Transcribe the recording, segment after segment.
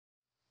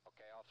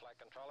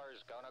Controllers,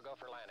 go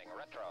for landing.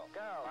 Retro.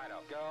 Go. Fido.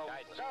 Go.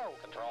 Guidance. Go.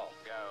 Control.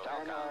 Go.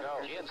 Telcom.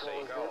 Go.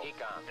 GNC. Go. Go.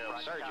 Econ. Go.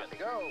 Surgeon.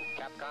 Go.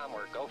 Capcom,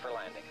 we're go for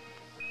landing.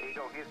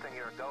 Eagle Houston,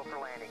 you're go for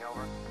landing.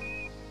 Over.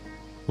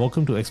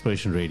 Welcome to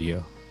Exploration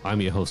Radio.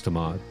 I'm your host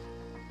Ahmad.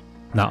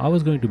 Now, I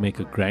was going to make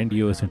a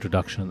grandiose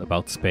introduction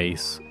about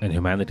space and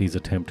humanity's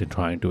attempt in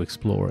trying to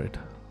explore it.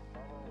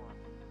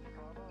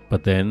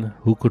 But then,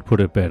 who could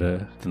put it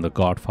better than the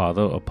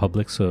godfather of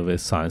public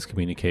service science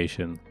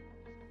communication,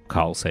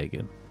 Carl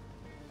Sagan?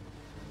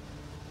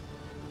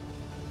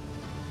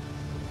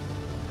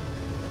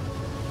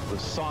 The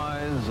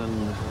size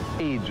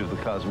and age of the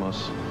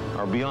cosmos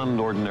are beyond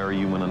ordinary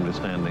human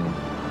understanding.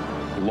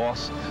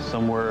 Lost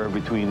somewhere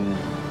between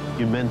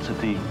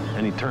immensity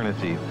and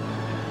eternity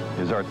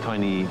is our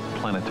tiny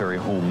planetary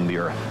home, the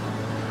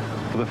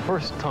Earth. For the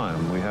first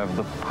time, we have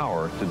the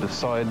power to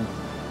decide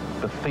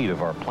the fate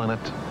of our planet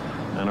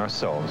and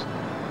ourselves.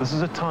 This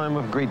is a time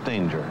of great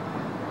danger,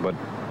 but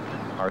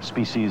our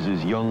species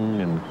is young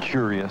and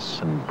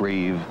curious and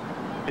brave.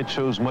 It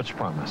shows much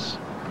promise.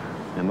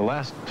 In the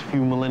last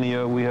few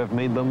millennia, we have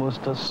made the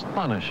most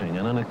astonishing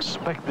and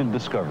unexpected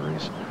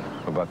discoveries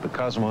about the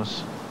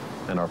cosmos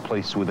and our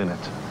place within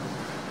it.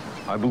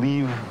 I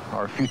believe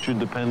our future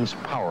depends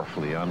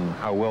powerfully on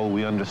how well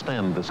we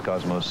understand this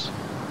cosmos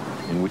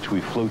in which we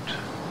float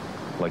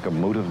like a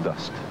mote of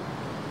dust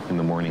in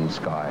the morning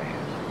sky.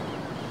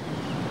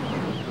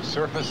 The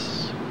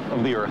surface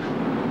of the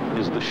Earth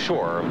is the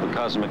shore of the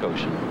cosmic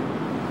ocean.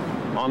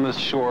 On this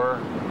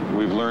shore,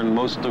 we've learned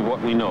most of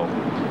what we know.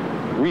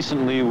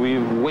 Recently,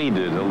 we've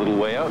waded a little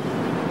way out,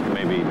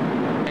 maybe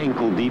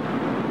ankle deep,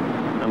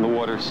 and the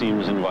water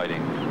seems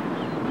inviting.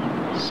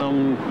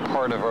 Some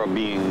part of our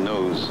being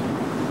knows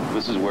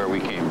this is where we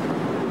came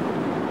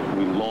from.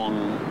 We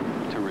long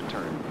to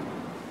return.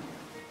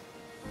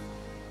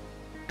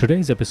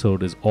 Today's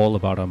episode is all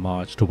about our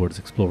march towards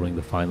exploring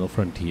the final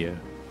frontier,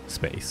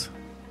 space.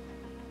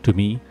 To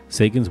me,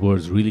 Sagan's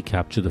words really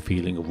capture the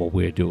feeling of what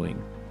we're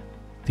doing.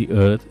 The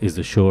Earth is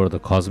the shore of the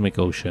cosmic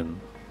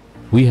ocean.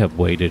 We have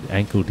waded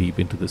ankle deep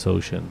into this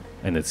ocean,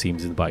 and it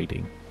seems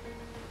inviting.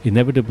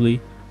 Inevitably,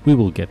 we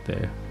will get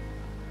there.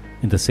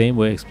 In the same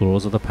way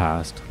explorers of the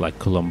past, like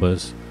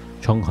Columbus,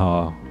 Chong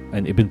Ha,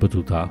 and Ibn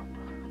Battuta,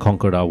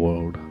 conquered our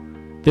world,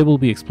 there will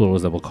be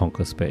explorers that will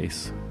conquer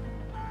space.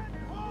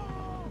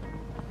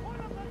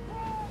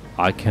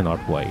 I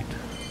cannot wait.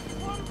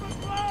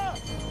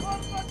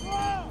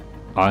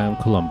 I am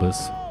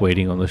Columbus,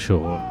 waiting on the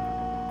shore,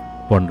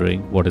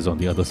 wondering what is on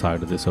the other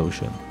side of this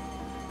ocean.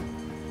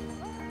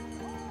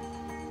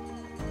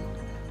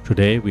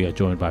 Today we are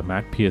joined by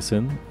Matt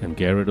Pearson and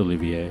Garret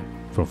Olivia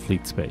from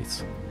Fleet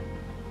Space.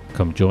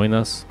 Come join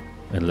us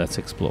and let's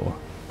explore.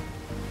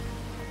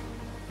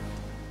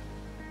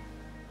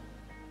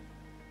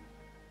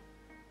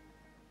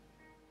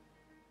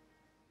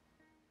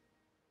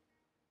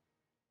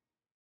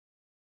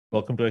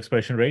 Welcome to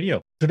Exploration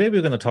Radio. Today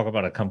we're going to talk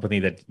about a company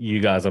that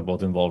you guys are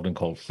both involved in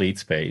called Fleet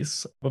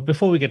Space. But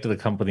before we get to the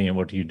company and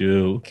what you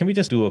do, can we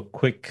just do a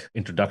quick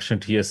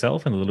introduction to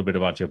yourself and a little bit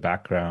about your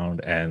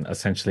background and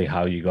essentially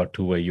how you got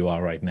to where you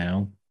are right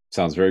now?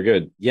 Sounds very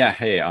good. Yeah,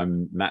 hey,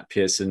 I'm Matt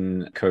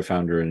Pearson,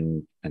 co-founder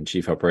and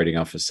chief operating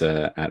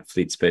officer at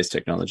Fleet Space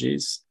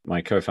Technologies.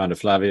 My co-founder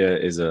Flavia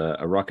is a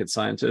rocket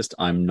scientist.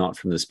 I'm not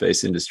from the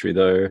space industry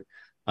though.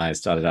 I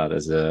started out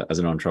as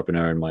an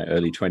entrepreneur in my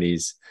early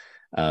 20s.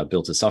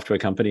 Built a software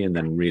company, and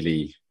then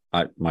really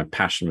my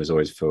passion was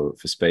always for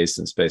space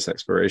and space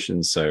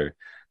exploration. So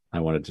I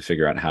wanted to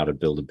figure out how to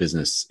build a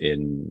business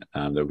in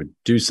that would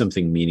do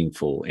something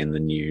meaningful in the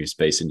new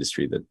space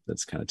industry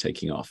that's kind of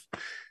taking off.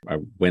 I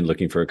went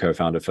looking for a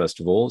co-founder, first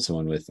of all,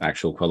 someone with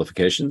actual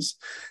qualifications.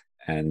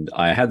 And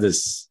I had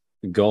this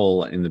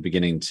goal in the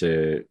beginning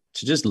to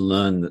just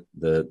learn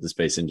the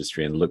space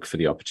industry and look for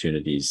the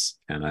opportunities.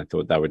 And I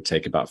thought that would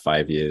take about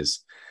 5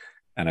 years.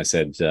 And I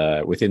said,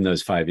 within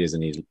those 5 years, I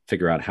need to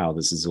figure out how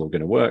this is all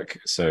going to work.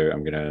 So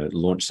I'm going to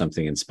launch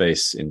something in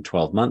space in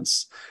 12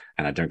 months.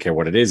 And I don't care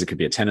what it is. It could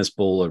be a tennis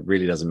ball. It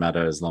really doesn't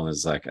matter, as long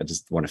as I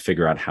just want to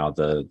figure out how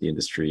the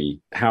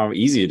industry, how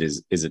easy it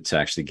is it to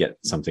actually get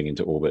something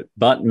into orbit.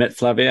 But met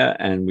Flavia,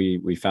 and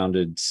we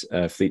founded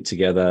Fleet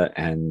together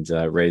and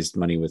raised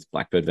money with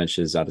Blackbird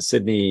Ventures out of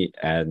Sydney.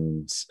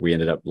 And we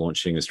ended up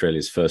launching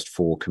Australia's first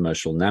 4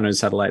 commercial nano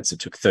satellites. It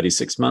took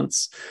 36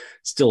 months.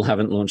 Still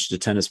haven't launched a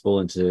tennis ball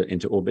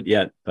into orbit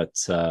yet, but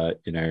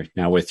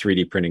now we're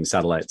 3D printing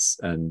satellites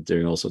and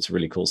doing all sorts of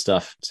really cool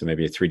stuff. So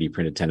maybe a 3D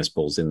printed tennis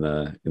balls in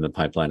the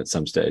pipeline at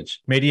some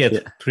stage. Maybe a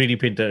 3D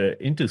printer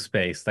into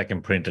space that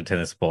can print a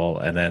tennis ball,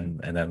 and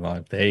then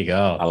like, there you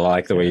go. I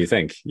like the way you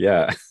think.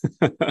 Yeah.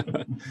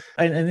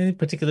 And any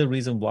particular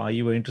reason why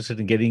you were interested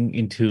in getting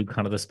into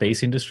kind of the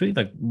space industry?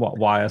 Like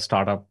why a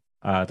startup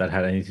that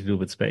had anything to do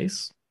with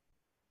space?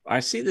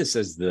 I see this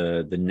as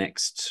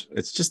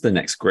it's just the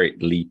next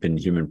great leap in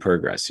human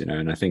progress,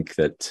 and I think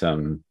that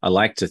I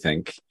like to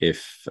think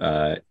if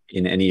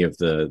in any of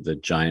the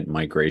giant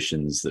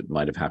migrations that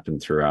might have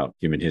happened throughout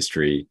human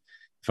history,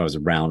 if I was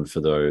around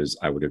for those,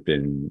 I would have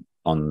been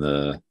on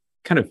the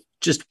kind of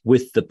just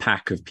with the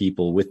pack of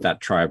people, with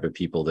that tribe of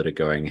people that are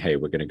going, hey,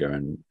 we're going to go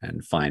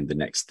and find the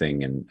next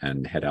thing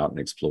and head out and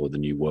explore the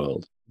new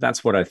world.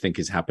 That's what I think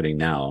is happening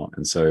now.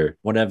 And so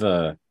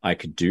whatever I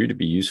could do to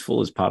be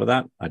useful as part of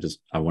that,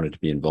 I wanted to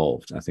be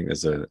involved. I think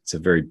it's a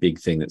very big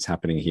thing that's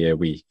happening here.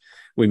 We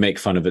make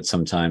fun of it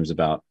sometimes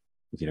about,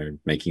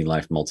 making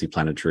life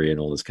multiplanetary and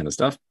all this kind of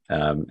stuff.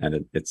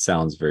 And it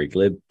sounds very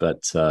glib,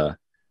 but I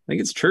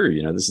think it's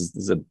true. This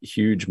is a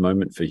huge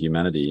moment for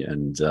humanity.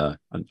 And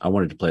I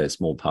wanted to play a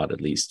small part, at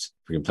least.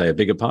 If we can play a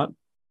bigger part,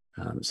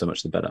 so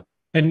much the better.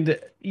 And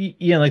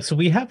so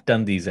we have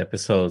done these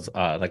episodes,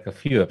 like a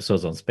few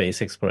episodes on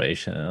space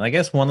exploration. And I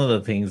guess one of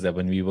the things that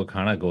when we were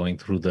kind of going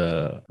through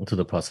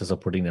the process of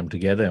putting them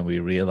together, and we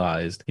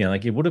realized,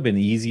 it would have been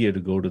easier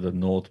to go to the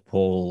North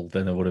Pole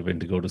than it would have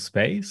been to go to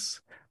space.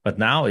 But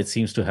now it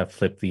seems to have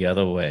flipped the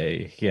other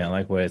way,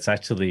 where it's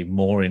actually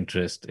more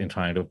interest in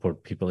trying to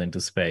put people into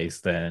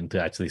space than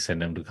to actually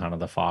send them to kind of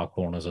the far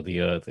corners of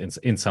the Earth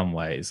in some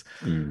ways.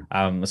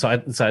 So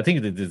I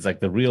think it's like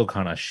the real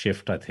kind of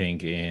shift, I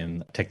think,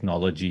 in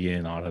technology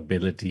and our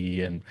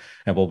ability and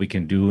what we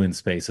can do in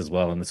space as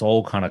well. And it's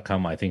all kind of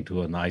come, I think,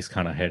 to a nice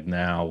kind of head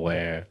now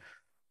where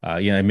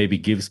it maybe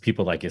gives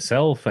people like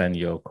yourself and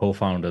your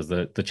co-founders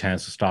the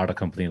chance to start a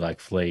company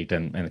like Fleet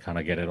and kind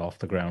of get it off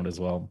the ground as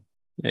well.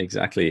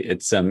 Exactly.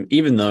 It's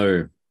even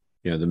though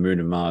the Moon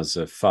and Mars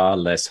are far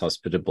less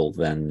hospitable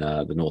than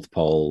the North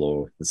Pole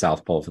or the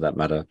South Pole, for that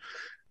matter,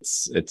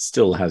 it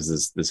still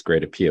has this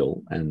great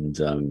appeal. And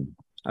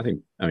I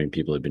mean,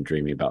 people have been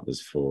dreaming about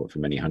this for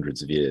many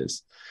hundreds of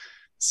years.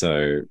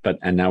 So,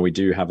 and now we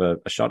do have a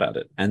shot at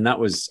it. And that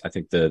was, I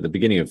think, the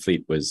beginning of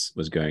Fleet was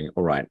going,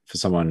 all right, for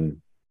someone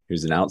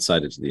who's an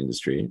outsider to the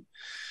industry,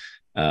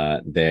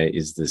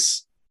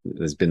 there's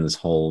been this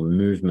whole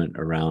movement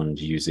around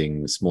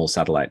using small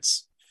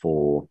satellites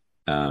for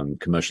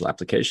commercial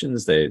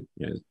applications.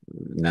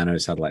 Nano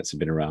satellites have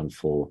been around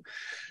for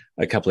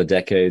a couple of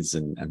decades,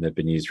 and they've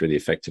been used really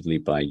effectively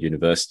by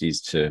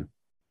universities to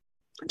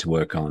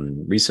work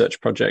on research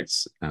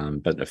projects.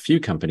 But a few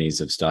companies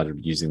have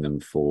started using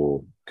them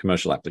for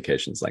commercial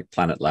applications, like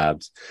Planet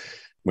Labs.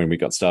 When we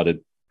got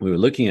started, we were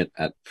looking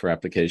at for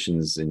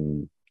applications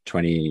in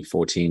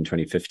 2014,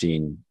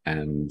 2015,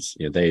 and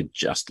they had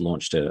just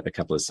launched a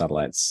couple of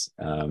satellites,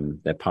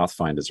 their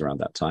Pathfinders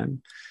around that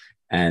time,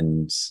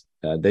 and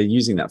they're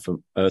using that for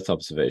Earth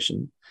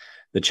observation.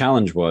 The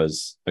challenge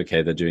was,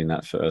 okay, they're doing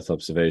that for Earth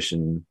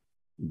observation.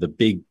 The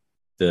big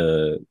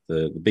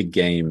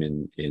game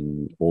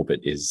in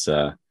orbit is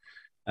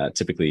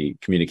typically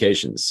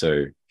communications.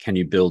 So can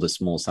you build a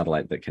small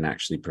satellite that can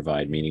actually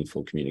provide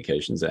meaningful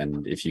communications?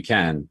 And if you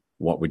can,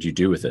 what would you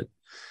do with it?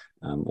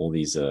 All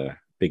these are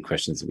big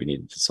questions that we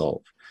needed to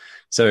solve.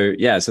 So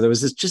there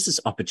was this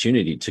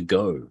opportunity to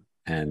go,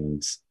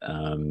 and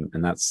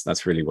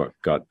that's really what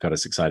got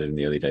us excited in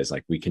the early days.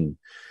 Like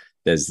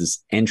there's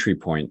this entry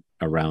point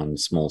around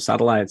small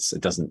satellites.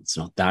 It's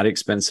not that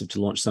expensive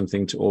to launch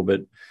something to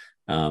orbit,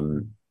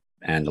 and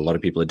a lot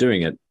of people are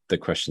doing it. The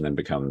question then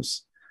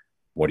becomes,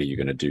 what are you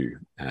going to do,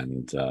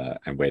 and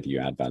where do you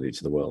add value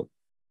to the world?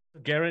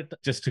 Garret,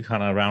 just to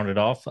kind of round it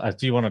off,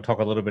 do you want to talk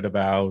a little bit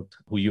about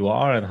who you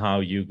are and how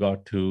you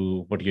got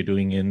to what you're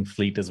doing in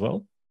Fleet as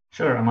well?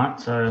 Sure, Ahmad.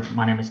 So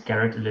my name is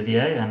Garret,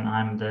 Olivia, and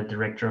I'm the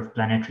Director of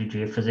Planetary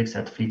Geophysics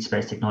at Fleet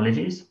Space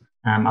Technologies.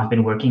 I've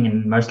been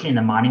working mostly in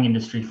the mining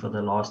industry for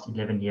the last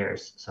 11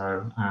 years.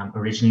 So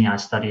originally I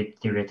studied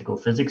theoretical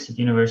physics at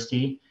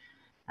university.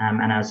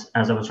 And as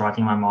I was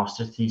writing my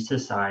master's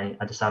thesis, I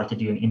decided to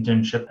do an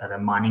internship at a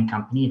mining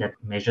company that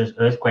measures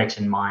earthquakes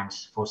in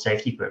mines for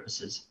safety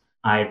purposes.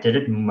 I did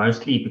it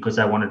mostly because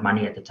I wanted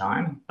money at the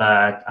time,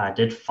 but I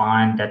did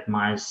find that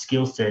my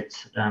skill set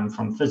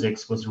from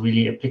physics was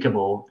really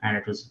applicable, and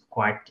it was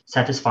quite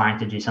satisfying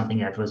to do something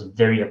that was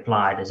very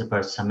applied as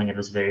opposed to something that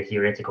was very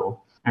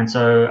theoretical. And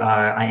so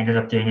I ended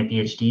up doing a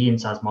PhD in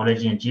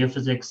seismology and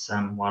geophysics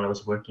while I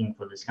was working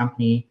for this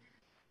company.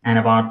 And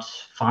about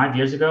 5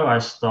 years ago, I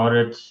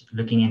started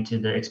looking into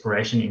the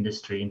exploration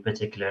industry in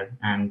particular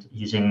and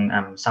using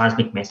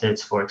seismic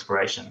methods for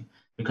exploration,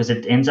 because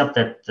it ends up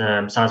that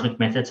seismic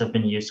methods have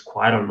been used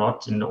quite a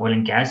lot in the oil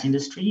and gas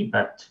industry,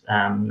 but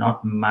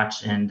not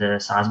much in the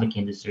seismic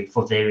industry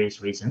for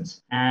various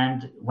reasons.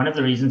 And one of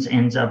the reasons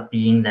ends up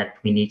being that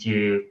we need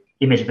to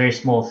image very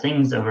small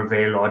things over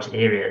very large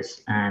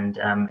areas. And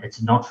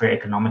it's not very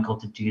economical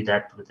to do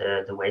that with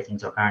the way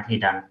things are currently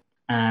done.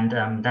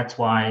 And that's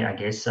why I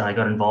guess I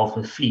got involved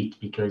with Fleet,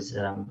 because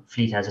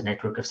Fleet has a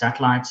network of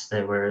satellites.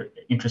 They were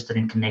interested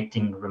in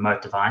connecting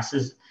remote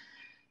devices.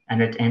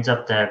 And it ends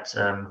up that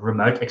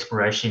remote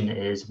exploration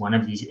is one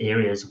of these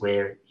areas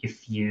where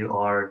if you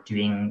are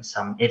doing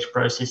some edge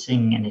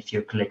processing and if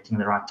you're collecting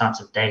the right types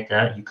of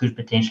data, you could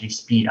potentially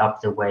speed up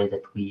the way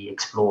that we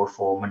explore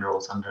for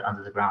minerals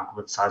under the ground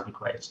with seismic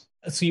waves.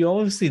 So you're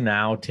obviously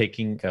now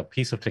taking a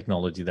piece of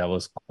technology that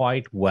was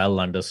quite well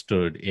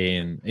understood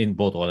in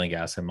both oil and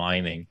gas and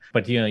mining,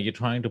 but you're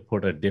trying to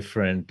put a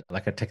different,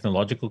 like a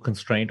technological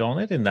constraint on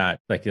it. In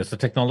that, like, yes, the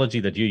technology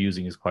that you're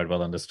using is quite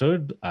well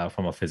understood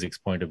from a physics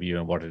point of view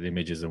and what it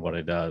images and what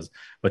it does.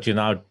 But you're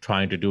now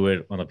trying to do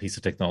it on a piece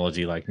of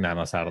technology like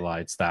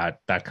nanosatellites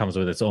that comes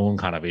with its own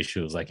kind of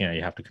issues. Like,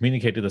 you have to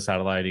communicate to the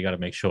satellite. You got to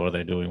make sure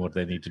they're doing what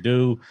they need to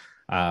do.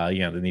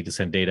 They need to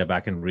send data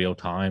back in real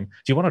time.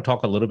 Do you want to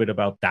talk a little bit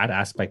about that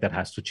aspect that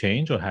has to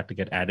change or had to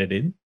get added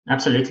in?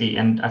 Absolutely.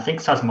 And I think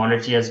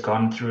seismology has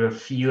gone through a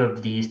few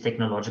of these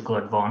technological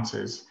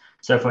advances.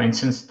 So, for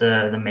instance,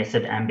 the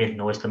method ambient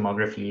noise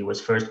tomography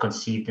was first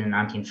conceived in the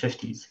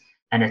 1950s.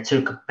 And it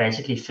took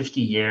basically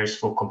 50 years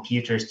for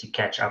computers to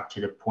catch up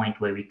to the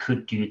point where we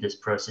could do this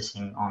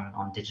processing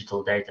on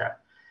digital data.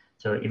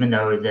 So even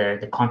though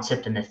the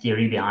concept and the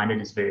theory behind it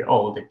is very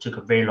old, it took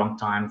a very long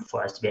time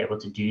for us to be able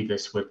to do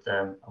this with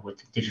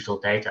digital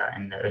data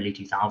in the early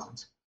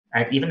 2000s.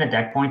 Even at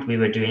that point, we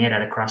were doing it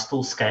at a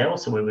crustal scale.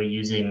 So we were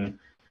using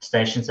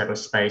stations that were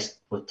spaced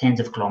with tens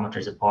of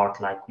kilometers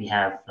apart, like we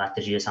have like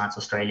the Geoscience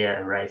Australia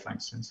array, for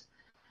instance.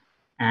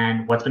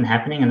 And what's been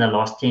happening in the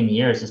last 10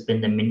 years has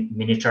been the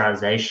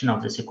miniaturization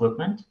of this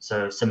equipment.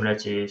 So similar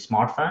to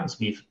smartphones,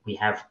 we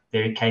have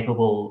very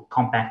capable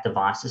compact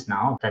devices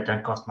now that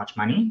don't cost much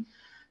money.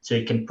 So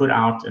you can put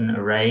out an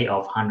array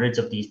of hundreds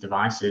of these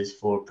devices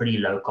for pretty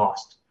low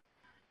cost.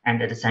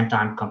 And at the same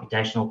time,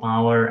 computational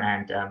power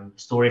and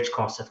storage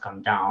costs have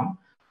come down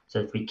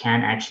so that we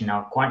can actually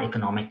now quite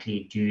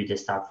economically do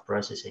this type of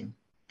processing.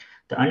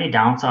 The only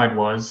downside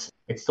was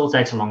it still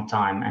takes a long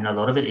time, and a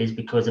lot of it is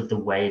because of the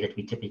way that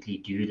we typically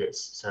do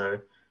this. So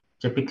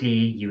typically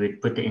you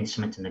would put the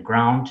instrument in the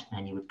ground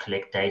and you would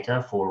collect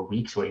data for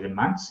weeks or even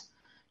months.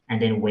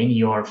 And then when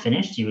you are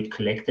finished, you would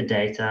collect the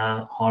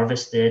data,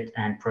 harvest it,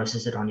 and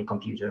process it on your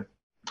computer.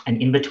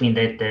 And in between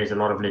that, there's a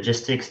lot of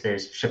logistics.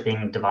 There's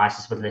shipping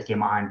devices with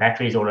lithium-ion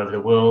batteries all over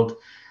the world.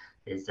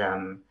 There's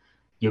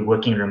you're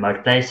working in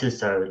remote places,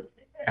 so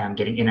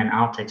getting in and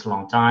out takes a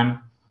long time.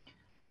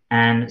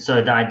 And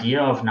so the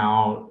idea of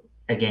now,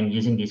 again,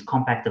 using these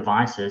compact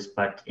devices,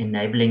 but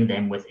enabling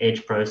them with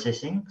edge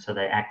processing, so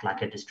they act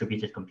like a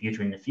distributed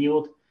computer in the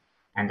field,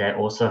 and they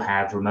also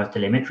have remote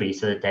telemetry,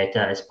 so the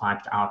data is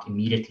piped out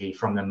immediately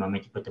from the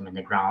moment you put them in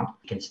the ground.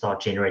 You can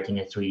start generating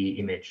a 3D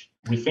image.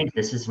 We think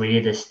this is really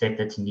the step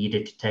that's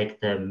needed to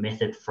take the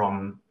method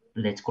from,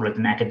 let's call it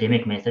an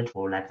academic method,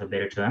 for lack of a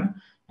better term,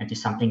 and to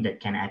something that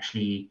can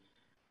actually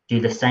do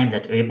the same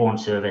that airborne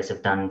surveys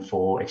have done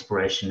for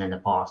exploration in the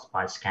past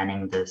by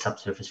scanning the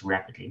subsurface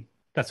rapidly.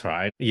 That's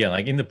right. Yeah,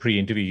 like in the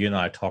pre-interview, you and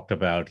I talked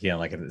about,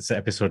 like this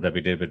episode that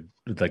we did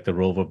with like the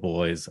Rover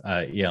boys,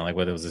 like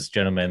where there was this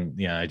gentleman,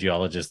 a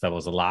geologist that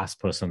was the last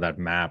person that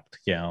mapped,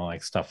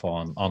 like stuff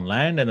on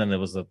land. And then there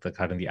was the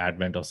kind of the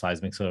advent of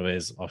seismic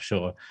surveys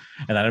offshore.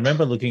 And I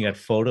remember looking at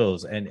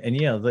photos and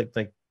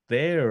like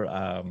their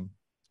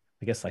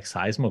I guess like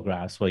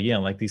seismographs were,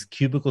 like these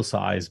cubicle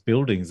sized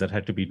buildings that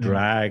had to be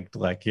dragged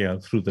like,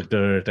 through the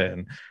dirt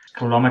and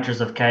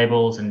kilometers of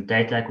cables and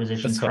data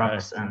acquisition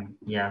trucks. Right.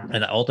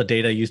 And all the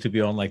data used to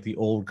be on like the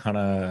old kind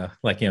of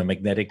like,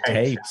 magnetic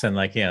tapes and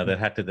like, that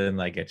had to then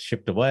like get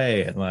shipped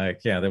away and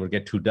like, they would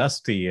get too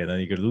dusty and then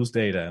you could lose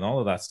data and all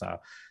of that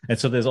stuff. And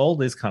so there's all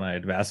this kind of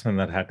advancement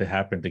that had to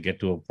happen to get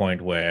to a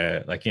point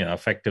where like,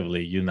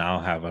 effectively you now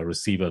have a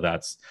receiver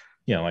that's,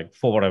 like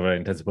for whatever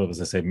intents and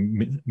purposes, say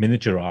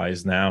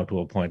miniaturized now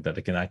to a point that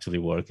it can actually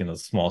work in a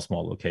small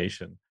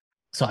location.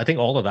 So I think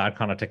all of that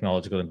kind of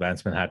technological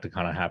advancement had to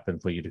kind of happen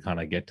for you to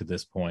kind of get to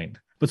this point.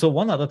 But so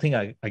one other thing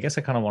I guess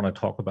I kind of want to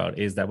talk about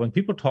is that when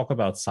people talk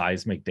about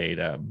seismic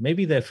data,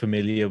 maybe they're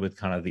familiar with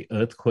kind of the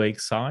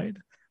earthquake side,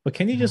 but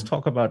can you just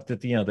talk about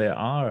that, there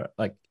are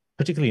like,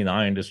 particularly in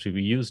our industry,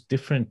 we use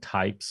different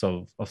types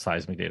of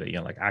seismic data,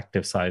 like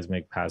active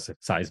seismic, passive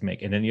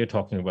seismic, and then you're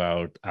talking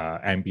about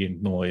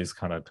ambient noise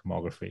kind of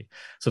tomography.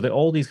 So they're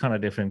all these kind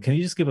of different. Can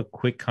you just give a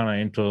quick kind of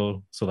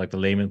intro so like the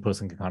layman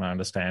person can kind of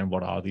understand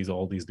what are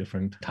all these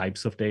different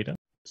types of data?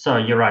 So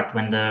you're right.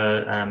 When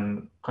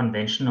the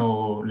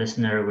conventional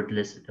listener would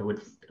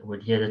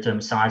hear the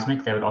term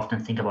seismic, they would often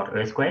think about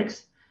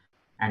earthquakes.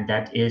 And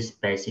that is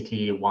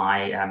basically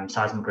why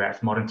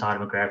seismographs, modern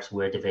seismographs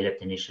were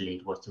developed initially.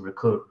 It was to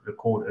record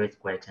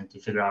earthquakes and to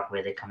figure out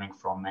where they're coming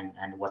from and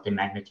what their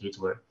magnitudes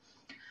were.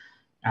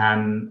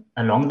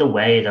 Along the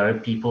way, though,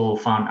 people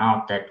found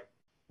out that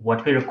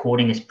what we're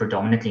recording is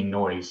predominantly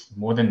noise.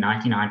 More than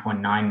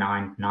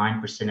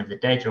 99.999% of the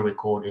data we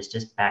record is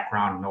just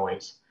background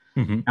noise.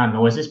 Mm-hmm. Now,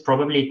 noise is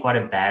probably quite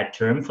a bad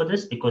term for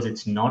this because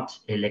it's not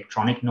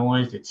electronic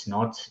noise. It's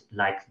not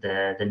like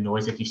the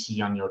noise that you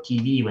see on your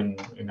TV when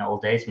in the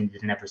old days when you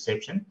didn't have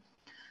reception.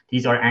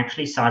 These are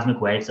actually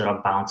seismic waves that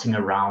are bouncing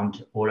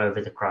around all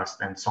over the crust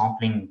and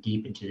sampling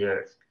deep into the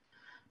earth.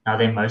 Now,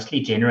 they're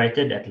mostly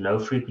generated at low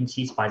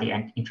frequencies by the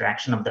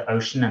interaction of the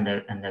ocean and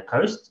the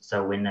coast.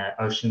 So when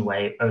the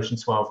ocean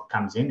swell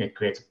comes in, it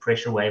creates a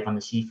pressure wave on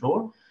the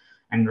seafloor.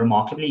 And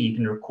remarkably, you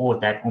can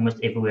record that almost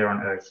everywhere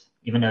on Earth.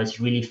 Even though it's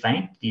really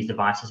faint, these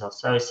devices are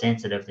so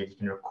sensitive that you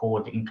can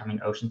record the incoming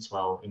ocean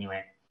swell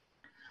anywhere.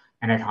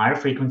 And at higher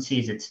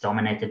frequencies, it's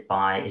dominated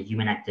by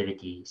human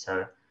activity.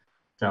 So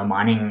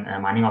mining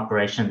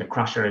operation, the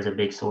crusher is a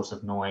big source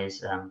of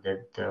noise.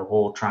 The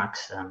haul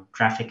trucks,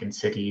 traffic in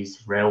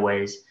cities,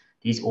 railways,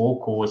 these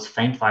all cause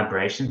faint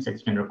vibrations that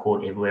you can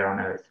record everywhere on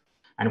Earth.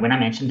 And when I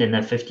mentioned in the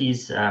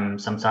 50s,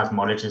 some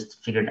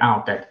seismologists figured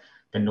out that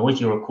the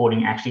noise you're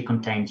recording actually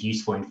contains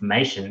useful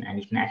information, and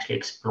you can actually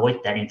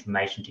exploit that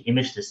information to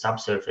image the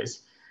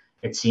subsurface.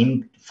 It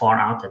seemed far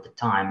out at the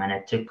time, and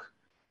it took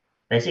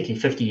basically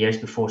 50 years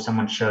before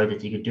someone showed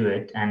that you could do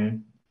it.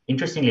 And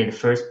interestingly, the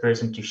first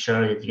person to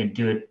show that you can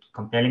do it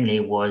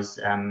compellingly was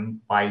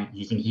by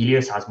using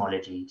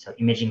helioseismology, so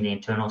imaging the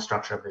internal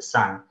structure of the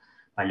sun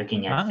by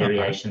looking at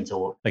variations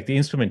or like the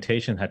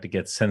instrumentation had to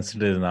get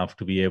sensitive enough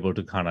to be able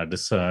to kind of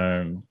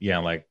discern,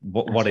 like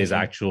what is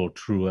actual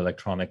true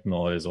electronic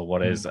noise or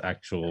what is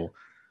actual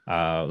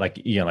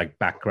like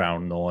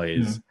background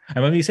noise.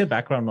 And when we say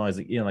background noise,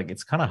 like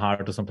it's kind of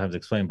hard to sometimes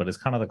explain, but it's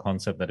kind of the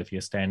concept that if you're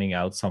standing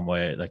out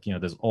somewhere, like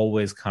there's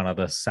always kind of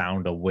the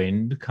sound of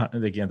wind.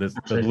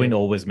 The wind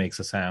always makes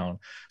a sound.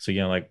 So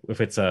like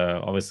if it's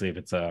a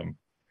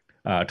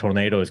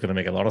tornado, is going to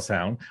make a lot of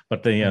sound,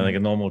 but then like a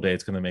normal day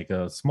it's going to make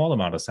a small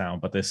amount of sound,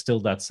 but there's still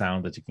that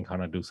sound that you can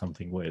kind of do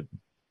something with.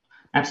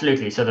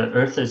 Absolutely. So the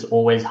Earth is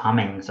always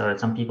humming. So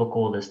some people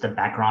call this the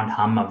background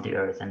hum of the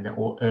Earth, and the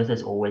Earth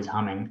is always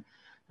humming.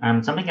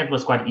 Something that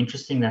was quite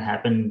interesting that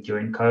happened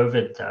during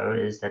COVID, though,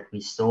 is that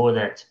we saw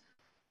that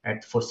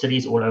for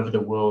cities all over the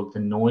world, the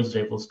noise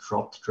levels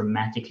dropped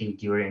dramatically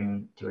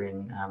during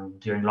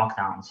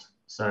lockdowns.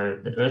 So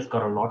the Earth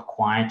got a lot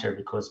quieter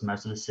because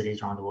most of the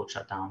cities around the world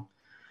shut down.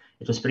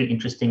 It was pretty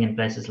interesting in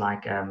places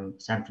like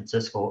San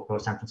Francisco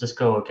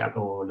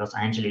or Los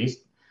Angeles,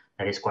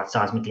 that is quite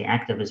seismically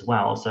active as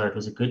well. So it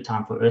was a good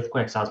time for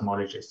earthquake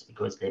seismologists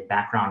because their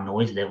background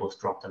noise levels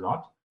dropped a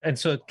lot. And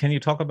so can you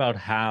talk about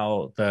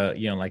how the,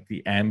 like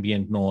the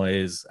ambient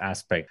noise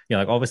aspect,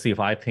 like obviously if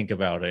I think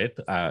about it,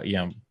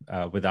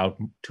 without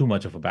too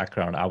much of a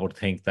background, I would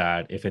think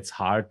that if it's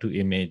hard to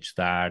image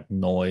that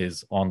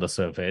noise on the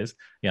surface,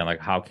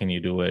 like how can you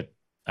do it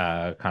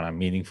kind of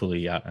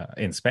meaningfully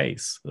in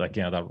space? Like,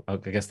 I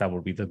guess that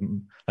would be the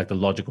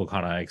logical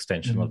kind of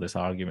extension of this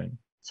argument.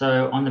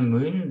 So on the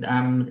moon,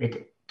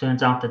 it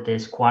turns out that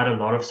there's quite a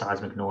lot of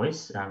seismic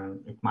noise.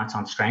 It might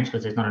sound strange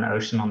because there's not an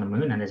ocean on the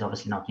moon and there's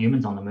obviously not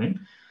humans on the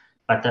moon,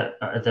 but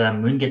the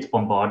moon gets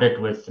bombarded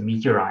with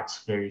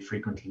meteorites very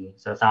frequently.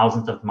 So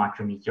thousands of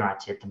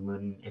micrometeorites hit the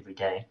moon every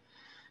day.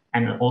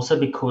 And also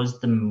because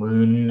the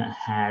moon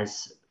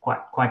has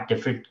quite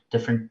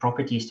different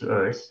properties to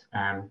Earth.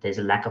 There's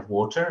a lack of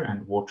water,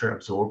 and water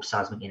absorbs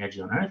seismic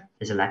energy on Earth.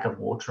 There's a lack of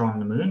water on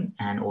the moon,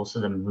 and also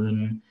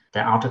the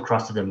outer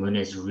crust of the moon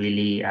is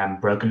really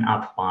broken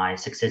up by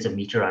successive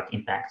meteorite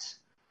impacts.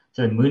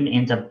 So the moon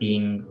ends up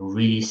being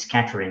really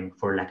scattering,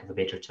 for lack of a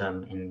better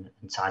term, in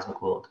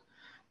seismic world.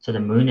 So the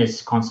moon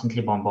is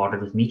constantly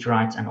bombarded with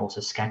meteorites and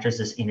also scatters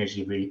this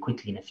energy really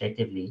quickly and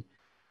effectively.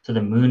 So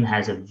the moon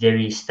has a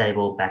very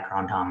stable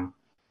background hum.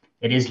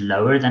 It is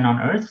lower than on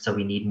Earth, so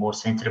we need more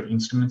sensitive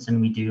instruments than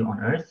we do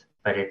on Earth,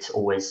 but it's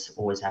always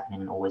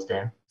happening and always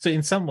there. So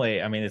in some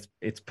way, I mean,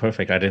 it's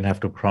perfect. I didn't have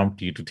to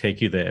prompt you to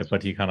take you there,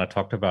 but you kind of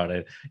talked about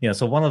it.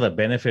 So one of the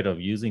benefit of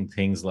using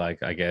things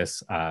like, I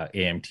guess,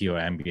 AMT or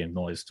ambient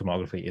noise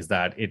tomography is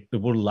that it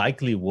will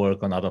likely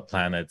work on other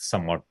planets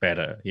somewhat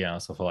better.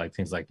 So for like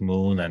things like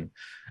moon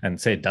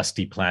and say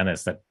dusty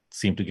planets that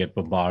seem to get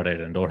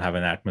bombarded and don't have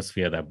an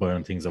atmosphere that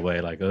burn things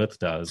away like Earth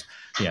does,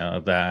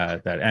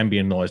 that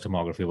ambient noise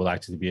tomography will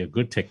actually be a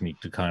good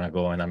technique to kind of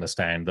go and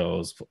understand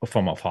those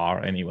from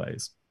afar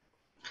anyways.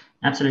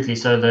 Absolutely.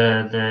 So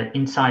the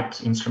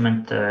InSight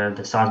instrument,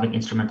 the seismic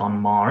instrument on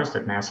Mars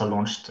that NASA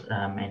launched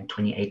in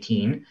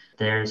 2018,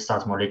 their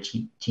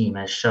seismology team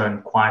has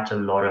shown quite a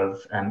lot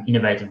of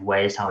innovative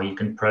ways how you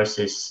can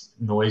process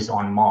noise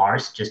on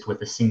Mars just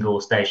with a single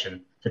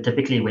station. So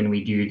typically when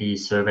we do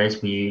these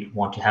surveys, we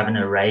want to have an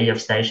array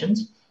of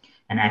stations.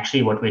 And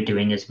actually what we're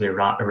doing is we're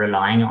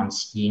relying on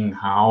seeing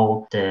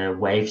how the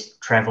waves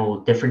travel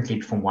differently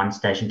from one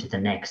station to the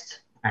next.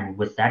 And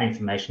with that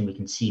information, we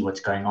can see what's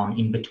going on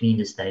in between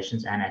the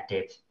stations and at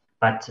depth.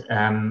 But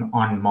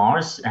on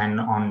Mars and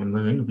on the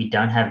moon, we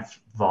don't have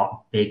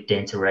big,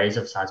 dense arrays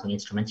of seismic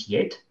instruments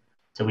yet.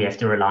 So we have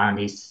to rely on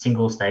these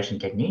single station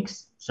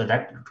techniques. So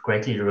that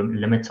greatly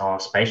limits our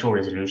spatial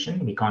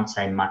resolution. We can't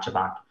say much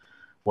about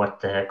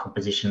what the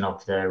composition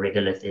of the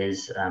regolith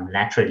is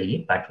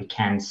laterally, but we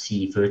can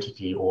see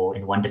vertically or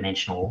in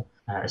one-dimensional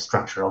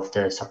structure of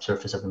the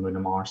subsurface of the moon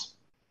and Mars.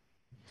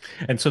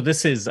 And so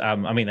this is,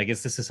 I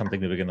guess this is something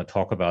that we're going to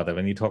talk about, that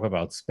when you talk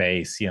about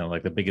space,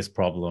 like the biggest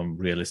problem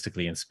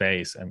realistically in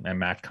space, and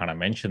Matt kind of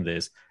mentioned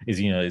this,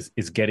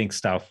 is getting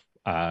stuff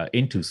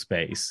into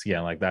space.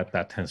 Like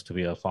that tends to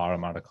be a far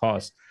amount of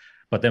cost.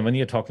 But then when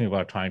you're talking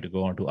about trying to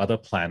go onto other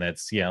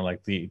planets,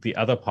 like the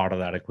other part of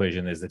that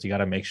equation is that you got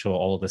to make sure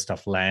all of this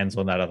stuff lands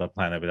on that other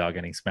planet without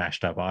getting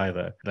smashed up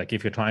either. Like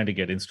if you're trying to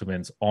get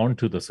instruments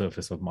onto the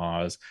surface of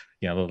Mars,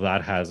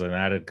 that has an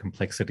added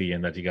complexity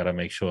in that you got to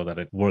make sure that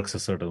it works a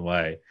certain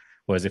way.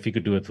 Whereas if you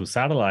could do it through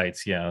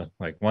satellites,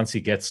 like once you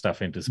get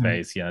stuff into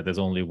space, there's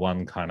only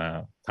one kind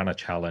of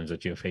challenge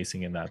that you're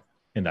facing in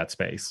that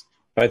space.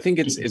 But I think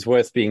it's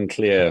worth being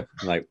clear,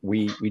 like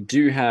we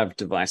do have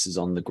devices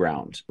on the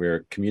ground. We're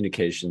a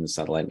communications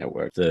satellite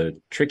network. The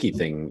tricky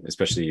thing,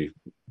 especially,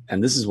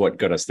 and this is what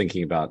got us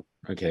thinking about,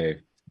 okay,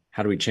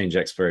 how do we change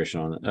exploration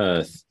on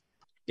Earth?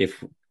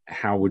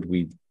 How would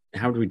we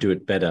do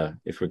it better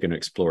if we're going to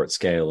explore at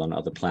scale on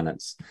other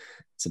planets?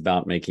 It's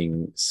about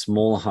making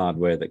small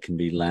hardware that can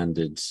be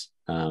landed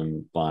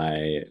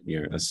by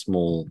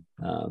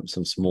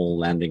some small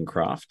landing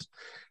craft,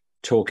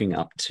 talking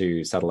up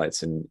to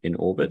satellites in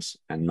orbit,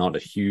 and not a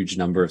huge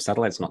number of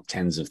satellites, not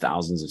tens of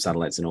thousands of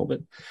satellites in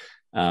orbit,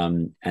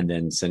 and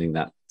then sending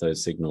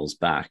those signals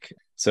back.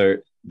 So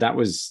that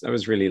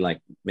was really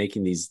like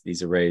making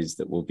these arrays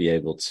that will be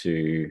able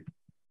to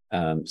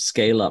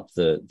scale up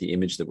the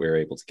image that we're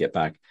able to get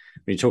back.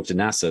 When you talk to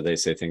NASA, they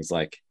say things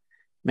like,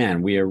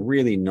 man, we are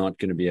really not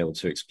going to be able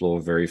to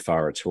explore very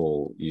far at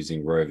all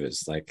using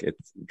rovers. Like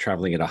it's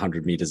traveling at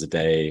 100 meters a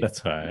day.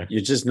 That's right.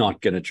 You're just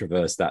not going to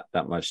traverse that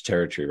much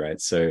territory, right?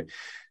 So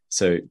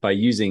by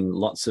using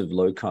lots of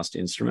low-cost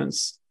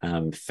instruments,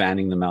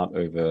 fanning them out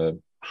over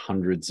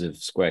hundreds of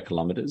square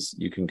kilometers,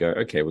 you can go,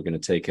 okay, we're going to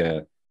take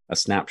a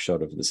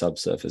snapshot of the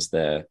subsurface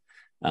there,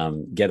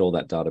 get all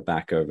that data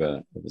back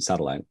over the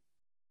satellite,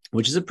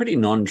 which is a pretty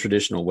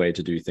non-traditional way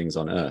to do things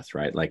on Earth,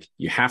 right? Like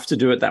you have to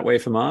do it that way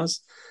for Mars.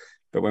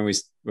 But when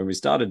we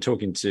started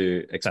talking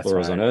to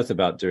explorers on Earth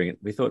about doing it,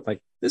 we thought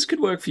like, this could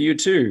work for you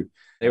too.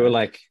 They were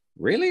like,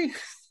 really?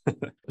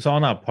 So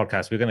on our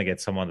podcast, we're going to get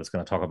someone that's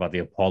going to talk about the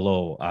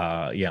Apollo,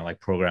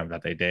 program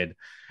that they did.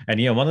 And,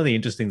 one of the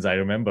interesting things I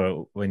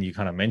remember when you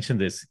kind of mentioned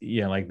this,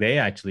 like they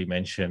actually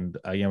mentioned,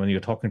 when you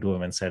were talking to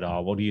them and said,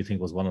 what do you think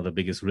was one of the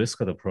biggest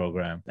risks of the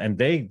program? And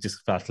they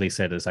just flatly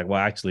said, it's like, well,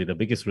 actually the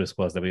biggest risk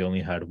was that we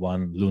only had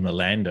one lunar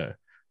lander.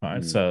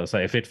 Right. So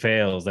if it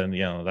fails, then,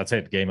 that's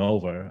it, game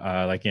over.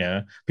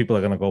 People are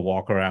going to go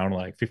walk around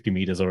like 50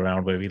 meters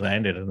around where we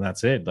landed, and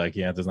that's it. Like,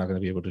 there's not going to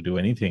be able to do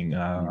anything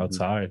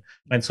outside.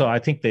 And so I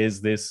think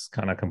there's this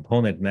kind of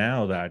component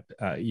now that,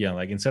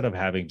 like instead of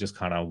having just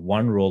kind of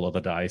one roll of the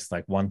dice,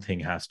 like one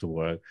thing has to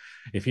work.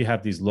 If you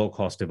have these low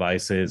cost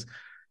devices,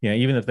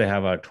 even if they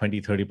have a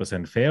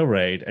 20-30% fail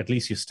rate, at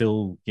least you're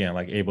still,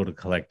 like able to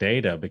collect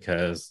data,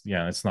 because,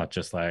 it's not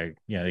just like,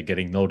 you're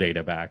getting no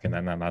data back. And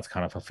then that's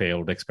kind of a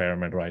failed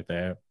experiment right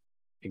there.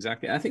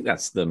 Exactly. I think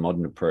that's the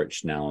modern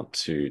approach now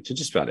to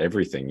just about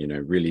everything,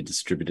 really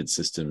distributed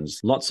systems,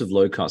 lots of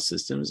low cost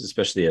systems,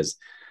 especially as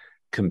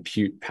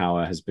compute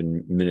power has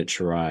been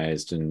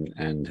miniaturized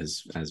and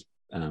has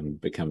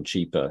become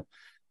cheaper.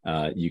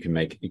 You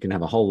can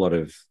have a whole lot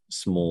of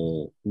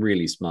small,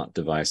 really smart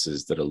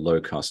devices that are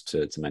low cost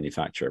to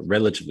manufacture,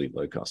 relatively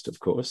low cost, of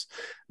course,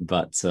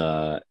 but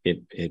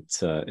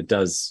it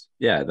does,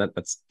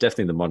 that's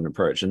definitely the modern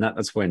approach. And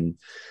that's when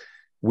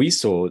we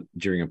saw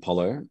during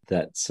Apollo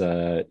that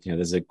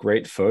there's a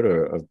great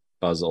photo of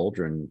Buzz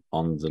Aldrin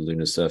on the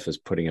lunar surface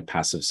putting a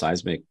passive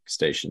seismic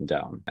station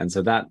down, and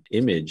so that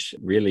image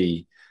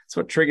really, it's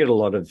what triggered a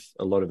lot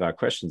of our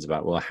questions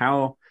about, well,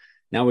 how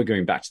now we're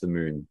going back to the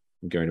moon,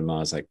 going to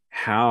Mars, like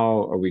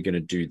how are we going to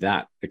do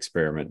that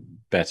experiment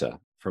better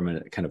from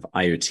a kind of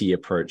IoT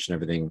approach and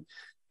everything?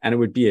 And it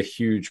would be a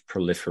huge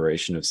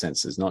proliferation of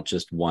sensors, not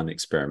just one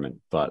experiment,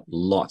 but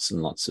lots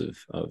and lots of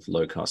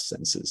low-cost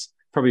sensors.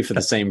 Probably for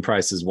the same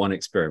price as one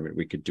experiment,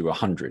 we could do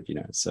 100,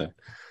 so.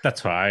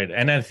 That's right.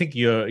 And I think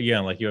your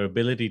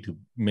ability to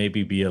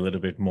maybe be a little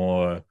bit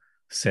more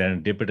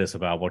serendipitous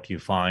about what you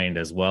find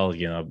as well,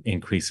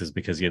 increases,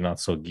 because you're not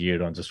so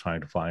geared on just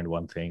trying to find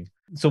one thing.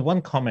 So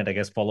one comment, I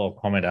guess, follow-up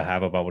comment I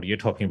have about what you're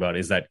talking about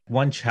is that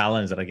one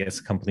challenge that I guess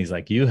companies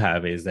like you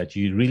have is that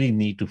you really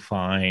need to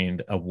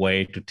find a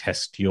way to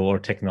test your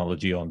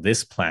technology on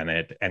this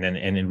planet and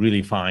then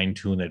really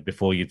fine-tune it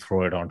before you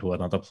throw it onto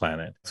another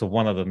planet. So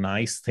one of the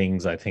nice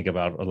things I think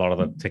about a lot of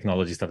the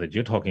technology stuff that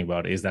you're talking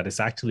about is that it's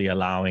actually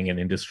allowing an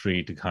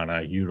industry to kind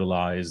of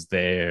utilize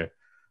their,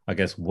 I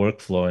guess,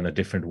 workflow in a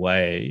different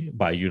way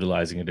by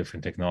utilizing a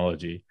different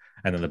technology.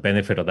 And then the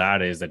benefit of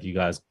that is that you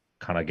guys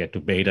kind of get to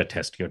beta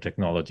test your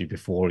technology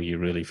before you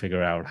really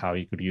figure out how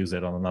you could use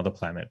it on another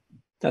planet.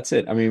 That's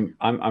it. I mean,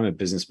 I'm a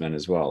businessman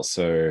as well.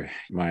 So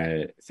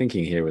my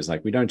thinking here was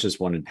like, we don't just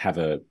want to have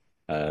a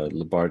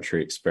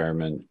laboratory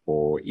experiment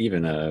or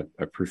even a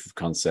proof of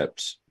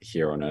concept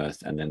here on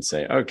Earth and then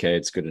say, okay,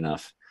 it's good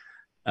enough.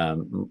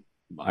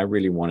 I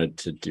really wanted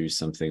to do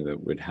something that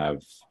would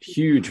have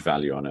huge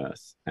value on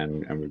Earth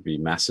and would be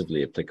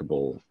massively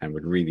applicable and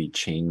would really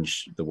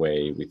change the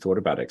way we thought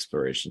about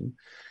exploration.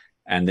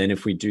 And then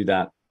if we do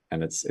that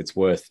and it's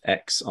worth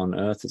X on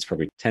Earth, it's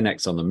probably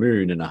 10X on the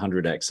moon and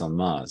 100X on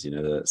Mars,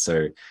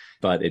 so,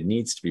 but it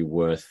needs to be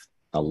worth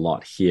a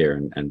lot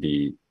here and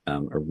be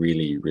a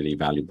really, really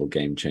valuable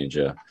game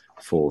changer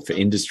for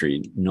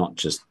industry, not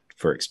just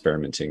for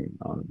experimenting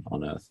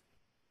on Earth.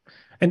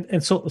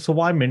 And so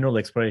why mineral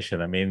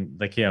exploration? I mean,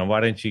 like, why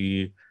don't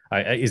you?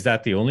 Is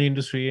that the only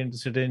industry you're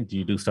interested in? Do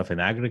you do stuff in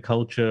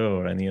agriculture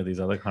or any of these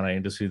other kind of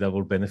industry that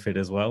would benefit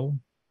as well?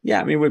 Yeah,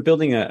 I mean, we're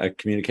building a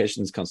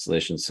communications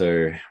constellation,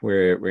 so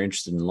we're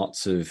interested in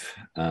lots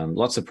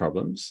of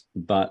problems.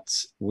 But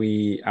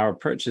our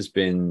approach has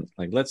been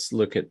like, let's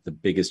look at the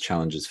biggest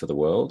challenges for the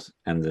world,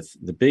 and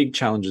the big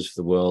challenges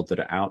for the world that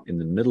are out in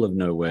the middle of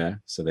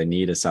nowhere, so they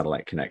need a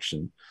satellite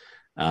connection,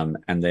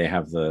 and they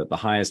have the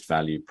highest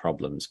value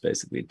problems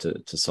basically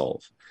to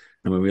solve.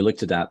 And when we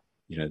looked at that,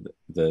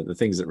 the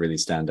things that really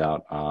stand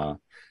out are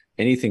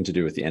anything to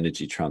do with the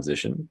energy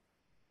transition.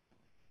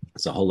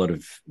 There's a whole lot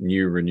of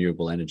new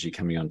renewable energy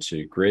coming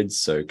onto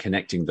grids. So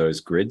connecting those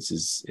grids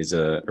is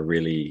a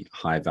really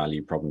high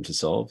value problem to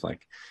solve.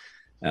 Like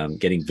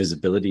getting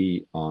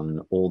visibility on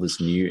all this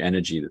new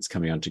energy that's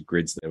coming onto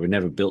grids that were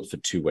never built for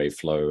two-way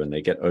flow, and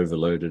they get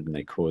overloaded and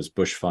they cause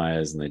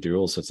bushfires and they do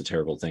all sorts of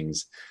terrible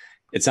things.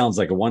 It sounds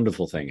like a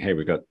wonderful thing. Hey,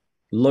 we've got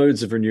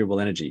loads of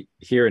renewable energy.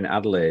 Here in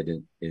Adelaide,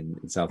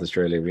 in South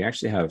Australia, we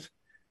actually have,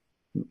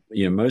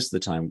 most of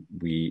the time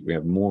we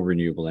have more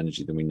renewable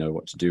energy than we know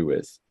what to do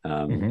with.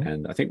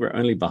 And I think we're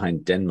only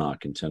behind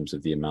Denmark in terms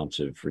of the amount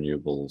of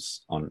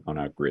renewables on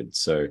our grid.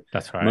 So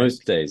that's right.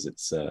 Most days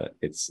it's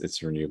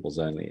renewables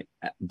only,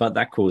 but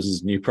that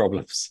causes new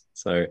problems.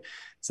 So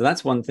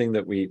that's one thing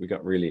that we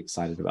got really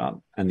excited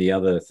about. And the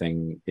other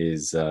thing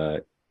is,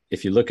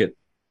 if you look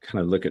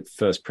at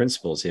first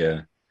principles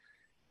here,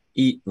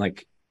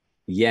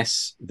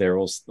 yes, there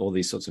are all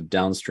these sorts of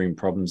downstream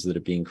problems that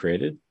are being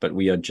created, but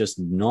we are just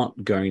not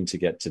going to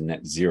get to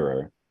net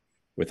zero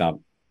without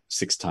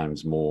 6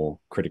 times more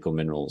critical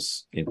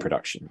minerals in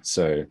production.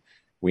 So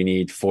we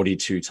need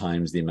 42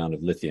 times the amount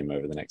of lithium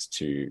over the next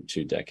two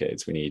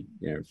decades. We need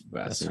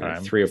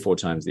 3 or 4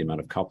 times the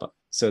amount of copper.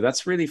 So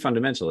that's really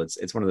fundamental.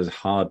 It's one of those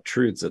hard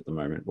truths at the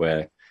moment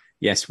where,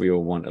 yes, we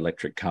all want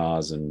electric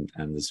cars and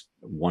this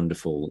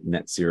wonderful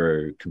net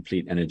zero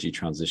complete energy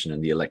transition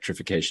and the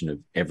electrification of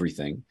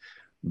everything,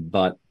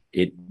 but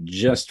it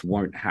just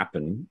won't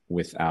happen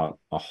without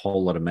a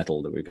whole lot of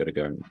metal that we've got to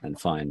go and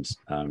find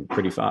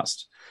pretty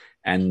fast.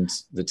 And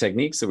the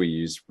techniques that we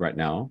use right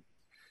now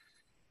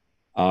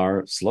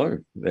are slow.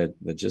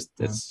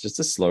 It's just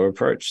a slow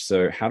approach.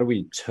 So how do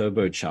we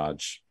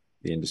turbocharge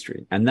the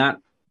industry? And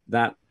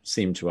that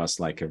seemed to us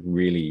like a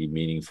really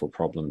meaningful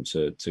problem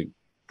to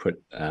put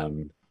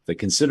the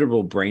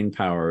considerable brain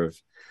power of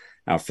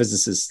our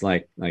physicists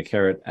like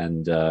Garret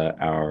and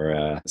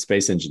our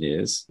space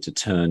engineers to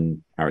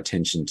turn our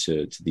attention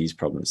to these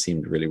problems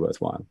seemed really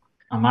worthwhile.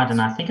 I might,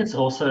 and I think it's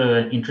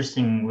also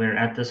interesting, we're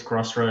at this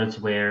crossroads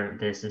where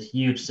there's this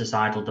huge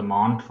societal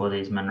demand for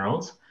these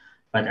minerals,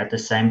 but at the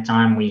same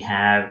time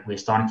we're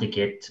starting to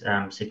get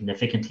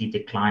significantly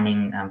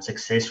declining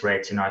success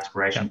rates in our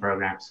exploration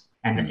programs.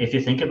 And if you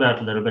think about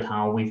a little bit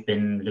how we've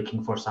been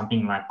looking for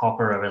something like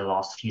copper over the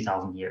last few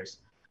thousand years,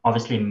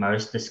 obviously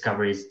most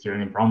discoveries during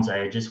the Bronze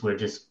Ages were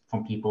just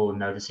from people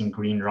noticing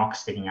green rocks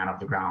sticking out of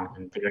the ground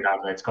and figured out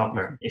that's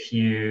copper. If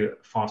you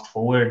fast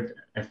forward,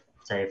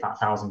 say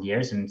 1,000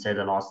 years and say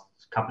the last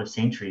couple of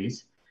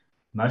centuries,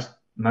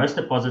 most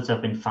deposits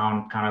have been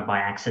found kind of by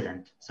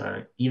accident.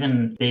 So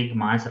even big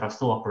mines that are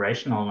still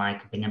operational,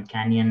 like Bingham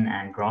Canyon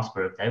and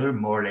Grasberg, they were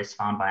more or less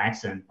found by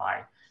accident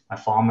by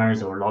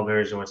farmers or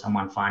loggers or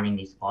someone finding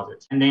these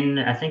deposits. And then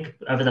I think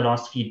over the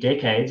last few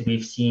decades,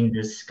 we've seen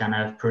this kind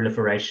of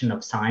proliferation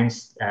of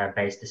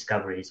science-based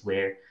discoveries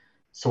where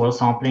soil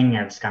sampling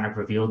has kind of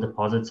revealed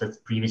deposits that's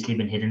previously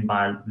been hidden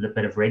by a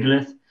bit of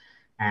regolith,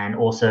 and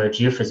also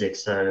geophysics.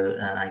 So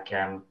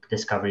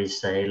discoveries,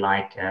 say,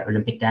 like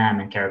Olympic Dam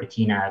and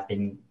Carrapateena have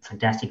been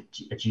fantastic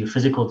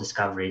geophysical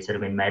discoveries that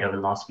have been made over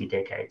the last few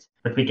decades.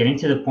 But we're getting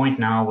to the point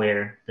now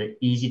where the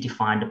easy to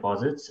find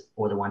deposits,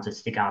 or the ones that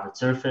stick out at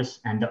surface,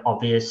 and the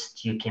obvious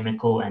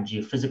geochemical and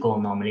geophysical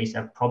anomalies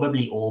have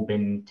probably all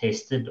been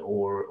tested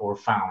or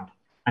found,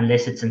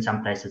 unless it's in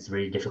some places it's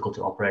really difficult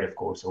to operate, of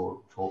course,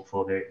 or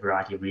for a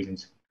variety of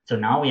reasons. So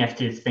now we have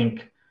to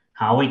think,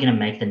 how are we going to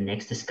make the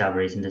next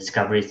discoveries, and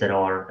discoveries that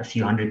are a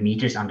few hundred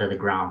meters under the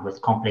ground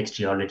with complex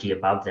geology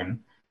above them?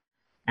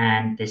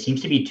 And there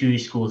seems to be 2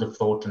 schools of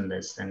thought in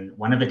this. And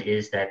one of it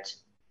is that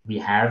we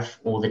have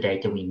all the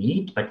data we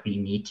need, but we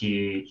need to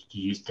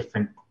use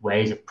different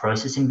ways of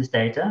processing this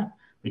data.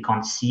 We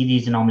can't see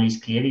these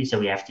anomalies clearly, so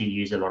we have to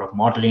use a lot of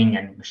modeling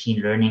and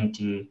machine learning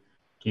to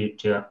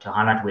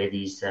highlight where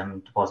these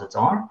deposits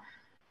are.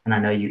 And I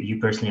know you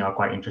personally are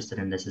quite interested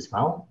in this as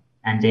well.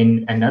 And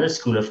then another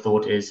school of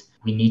thought is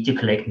we need to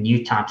collect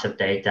new types of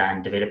data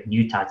and develop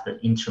new types of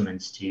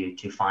instruments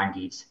to find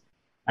these.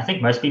 I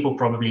think most people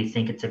probably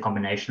think it's a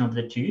combination of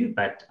the two,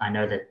 but I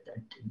know that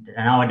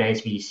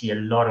nowadays we see a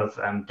lot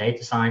of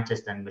data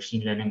scientists and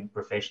machine learning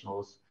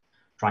professionals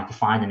trying to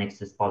find the next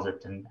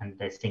deposit, and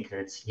they think that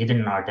it's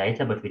hidden in our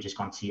data, but we just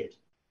can't see it.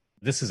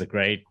 This is a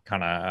great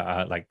kind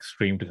of like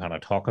stream to kind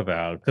of talk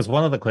about, because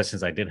one of the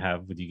questions I did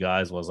have with you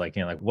guys was like,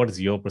 what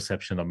is your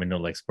perception of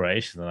mineral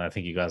exploration? And I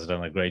think you guys have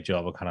done a great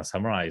job of kind of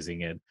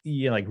summarizing it.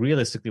 Like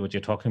realistically, what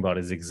you're talking about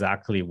is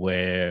exactly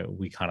where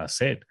we kind of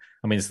sit.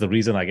 I mean, it's the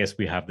reason I guess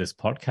we have this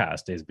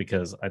podcast is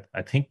because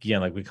I think,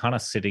 like we're kind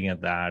of sitting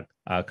at that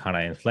kind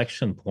of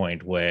inflection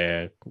point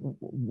where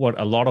what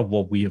a lot of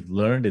what we have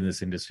learned in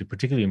this industry,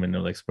 particularly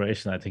mineral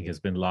exploration, I think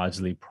has been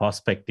largely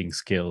prospecting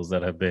skills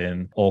that have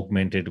been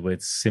augmented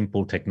with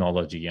simple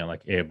technology,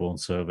 like airborne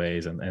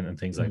surveys and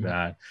things like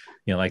that.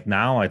 Like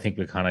now I think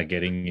we're kind of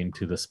getting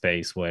into the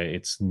space where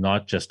it's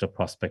not just a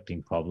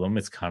prospecting problem.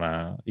 It's kind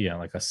of,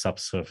 like a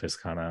subsurface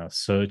kind of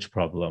search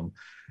problem.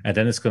 And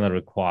then it's going to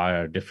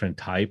require a different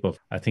type of,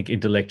 I think,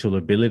 intellectual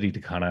ability to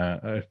kind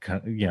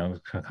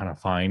of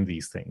find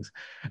these things.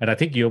 And I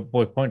think your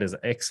point is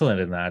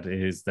excellent in that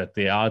is that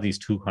there are these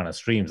two kind of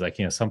streams. Like,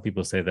 some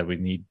people say that we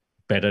need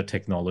better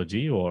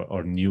technology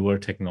or newer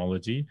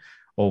technology,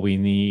 or we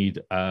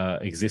need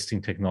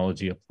existing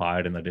technology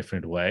applied in a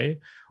different way,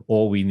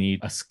 or we need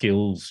a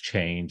skills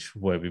change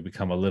where we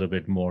become a little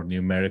bit more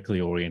numerically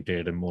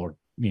oriented and more,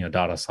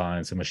 data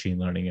science and machine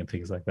learning and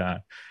things like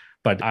that.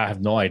 But I have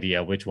no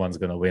idea which one's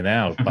going to win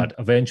out. But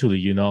eventually,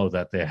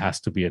 that there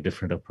has to be a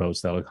different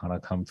approach that will kind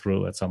of come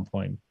through at some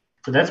point.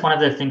 So that's one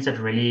of the things that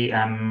really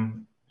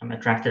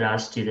attracted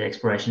us to the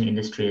exploration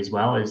industry as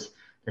well, is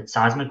that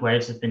seismic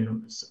waves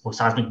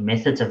seismic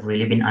methods have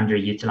really been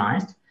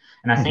underutilized.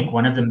 And I think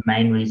one of the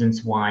main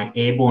reasons why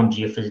airborne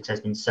geophysics has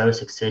been so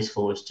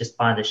successful is just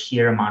by the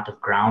sheer amount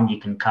of ground you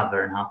can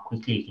cover and how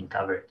quickly you can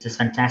cover it. It's this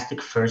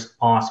fantastic first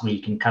pass where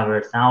you can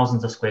cover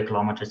thousands of square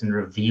kilometers and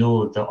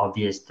reveal the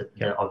obvious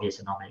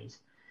anomalies.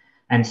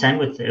 And same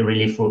with with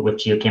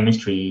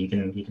geochemistry,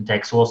 you can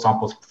take soil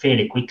samples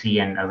fairly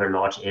quickly and over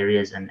large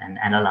areas and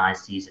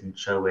analyze these and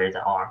show where they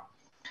are.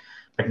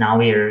 But now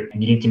we're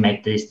needing to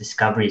make these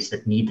discoveries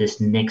that need this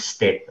next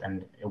step,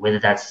 and whether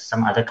that's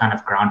some other kind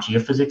of ground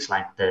geophysics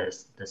like the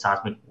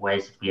seismic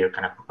waves that we are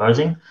kind of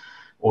proposing,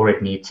 or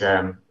it needs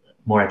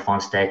more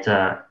advanced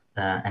data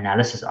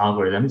analysis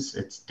algorithms.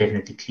 It's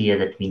definitely clear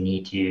that we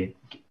need to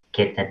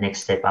get that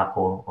next step up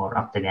or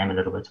up the game a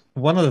little bit.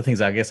 One of the things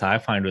I guess I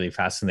find really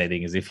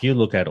fascinating is if you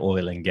look at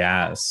oil and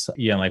gas,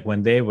 like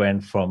when they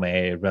went from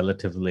a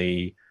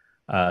relatively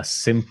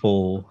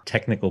simple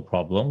technical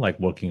problem like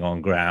working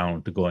on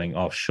ground to going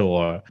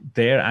offshore,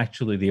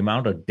 the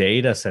amount of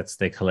data sets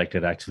they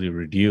collected actually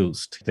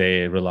reduced.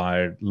 They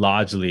relied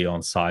largely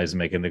on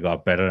seismic, and they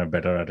got better and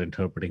better at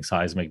interpreting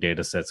seismic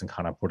data sets and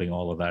kind of putting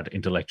all of that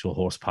intellectual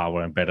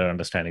horsepower and better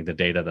understanding the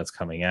data that's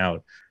coming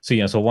out.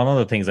 So, so one of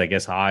the things I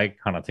guess I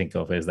kind of think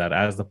of is that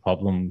as the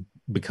problem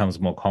becomes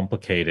more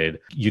complicated,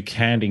 you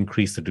can't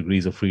increase the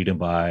degrees of freedom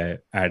by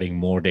adding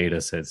more data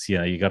sets.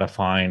 You got to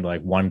find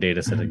like one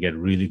data set and get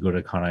really good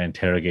at kind of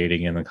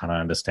interrogating and kind of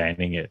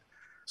understanding it.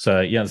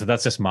 So so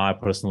that's just my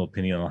personal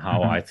opinion on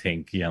how I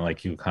think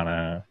like you kind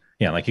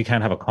of like you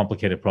can't have a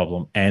complicated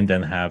problem and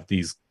then have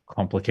these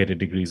complicated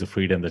degrees of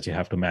freedom that you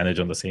have to manage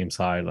on the same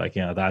side. Like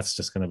that's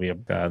just going to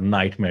be a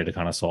nightmare to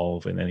kind of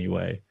solve in any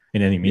way,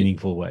 in any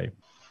meaningful way.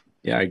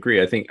 Yeah, I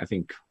agree. I think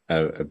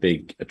a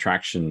big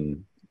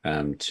attraction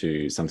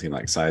to something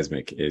like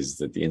seismic is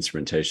that the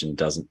instrumentation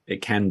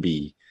can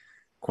be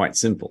quite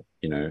simple.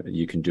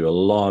 You can do a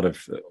lot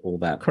of all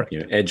that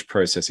edge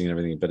processing and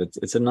everything, but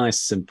it's a nice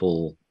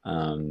simple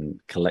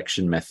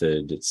collection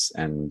method.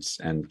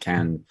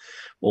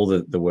 All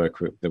the work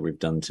that we've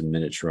done to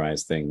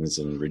miniaturize things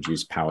and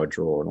reduce power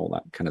draw and all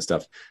that kind of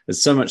stuff.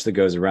 There's so much that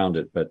goes around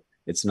it, but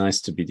it's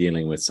nice to be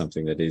dealing with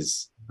something that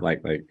is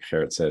like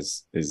Garret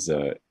says is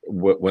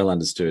well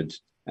understood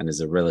and is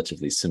a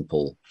relatively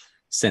simple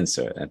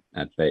sensor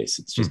at base.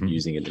 It's just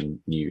using it in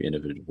new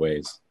innovative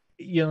ways.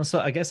 So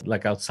I guess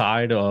like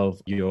outside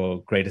of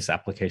your greatest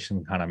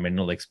application kind of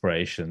mineral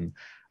exploration,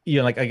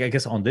 like I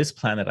guess on this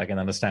planet, I can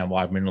understand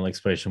why mineral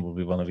exploration will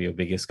be one of your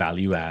biggest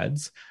value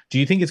adds. Do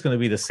you think it's going to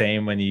be the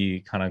same when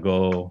you kind of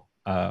go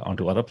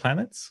onto other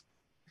planets?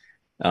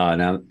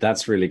 Now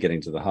that's really getting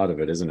to the heart of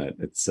it, isn't it?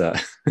 It's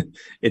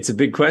it's a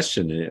big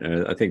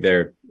question. I think there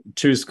are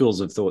two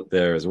schools of thought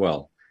there as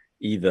well.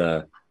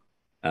 Either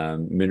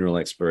mineral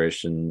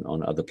exploration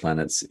on other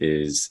planets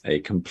is a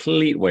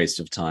complete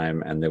waste of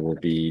time and there will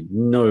be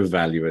no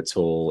value at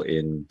all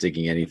in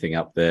digging anything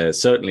up there,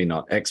 certainly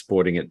not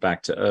exporting it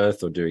back to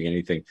Earth or doing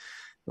anything.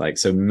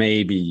 So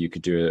maybe you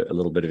could do a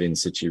little bit of in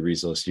situ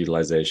resource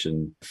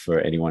utilization for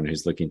anyone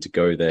who's looking to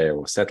go there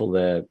or settle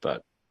there,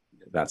 but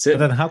that's it.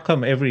 But then how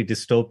come every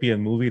dystopian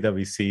movie that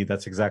we see,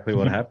 that's exactly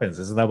what happens?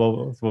 Isn't that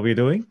what we're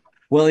doing?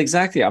 Well,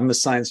 exactly. I'm a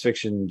science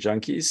fiction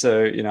junkie,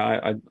 so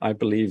I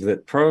believe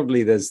that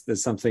probably there's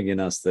something in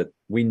us that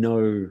we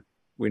know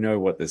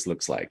what this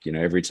looks like.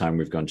 Every time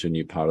we've gone to a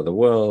new part of the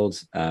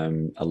world, a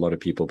lot of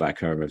people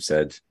back home have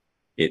said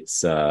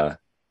it's what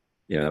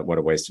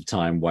a waste of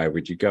time. Why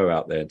would you go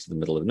out there to the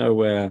middle of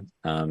nowhere?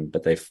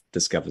 But they've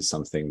discovered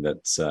something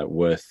that's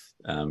worth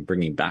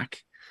bringing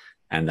back,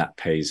 and that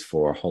pays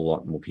for a whole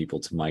lot more people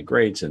to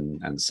migrate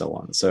and so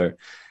on. So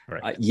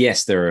correct?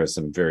 Yes, there are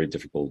some very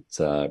difficult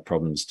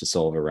problems to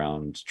solve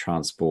around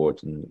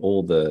transport, and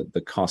all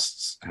the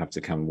costs have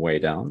to come way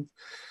down.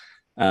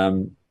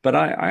 But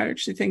I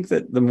actually think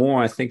that the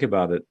more I think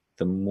about it,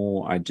 the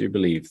more I do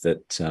believe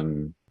that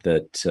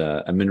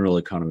a mineral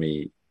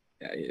economy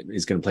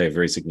is going to play a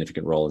very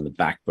significant role in the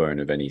backbone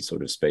of any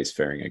sort of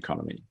spacefaring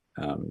economy,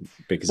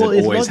 because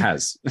it always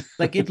has.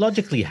 Like it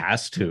logically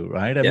has to,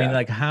 right? I mean,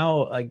 like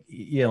how, like,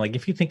 like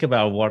if you think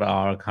about what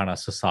our kind of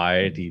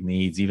society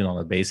needs, even on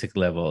a basic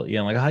level,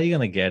 like how are you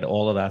going to get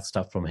all of that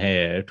stuff from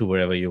here to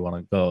wherever you want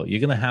to go?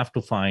 You're going to have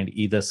to find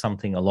either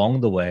something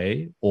along the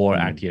way or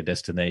at your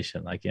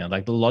destination. Like,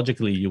 like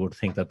logically, you would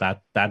think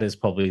that is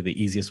probably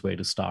the easiest way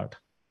to start.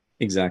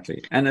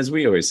 Exactly. And as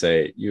we always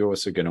say, you're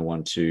also going to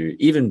want to,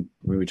 even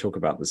when we talk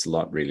about this a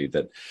lot, really,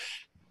 that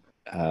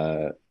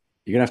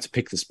you're going to have to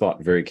pick the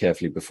spot very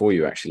carefully before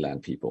you actually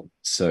land people.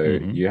 So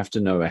you have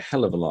to know a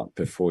hell of a lot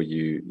before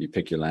you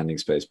pick your landing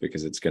space,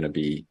 because it's going to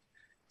be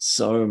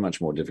so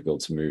much more difficult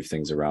to move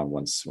things around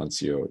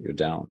once you're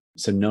down.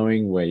 So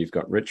knowing where you've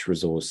got rich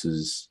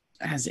resources,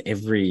 as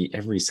every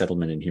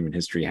settlement in human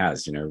history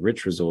has,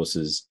 rich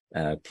resources,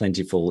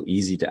 plentiful,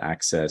 easy to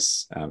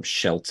access,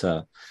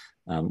 shelter,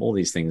 all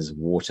these things,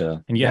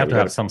 water. And you have to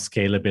have some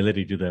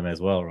scalability to them as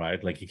well,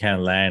 right? Like you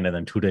can't land and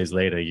then 2 days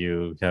later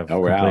you have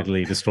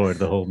completely destroyed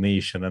the whole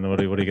niche. And then what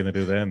are you going to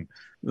do then?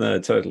 No,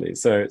 totally.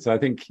 So I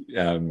think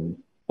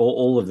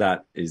all of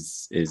that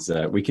is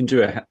we can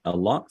do a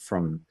lot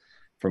from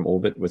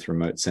orbit with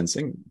remote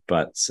sensing,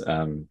 but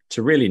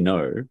to really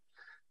know,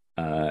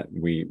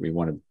 we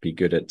want to be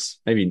good at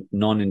maybe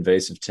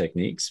non-invasive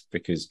techniques,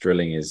 because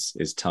drilling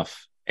is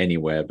tough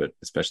anywhere, but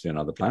especially on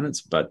other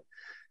planets. But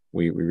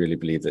we really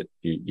believe that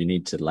you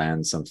need to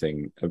land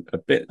something,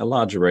 a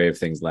large array of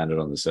things landed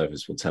on the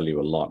surface will tell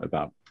you a lot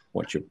about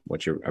what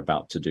you're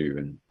about to do.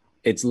 And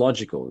it's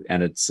logical,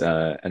 and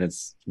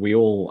it's we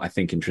all, I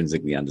think,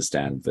 intrinsically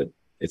understand that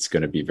it's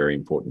going to be very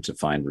important to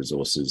find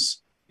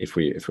resources if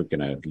we're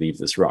going to leave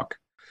this rock.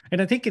 And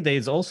I think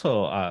there's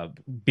also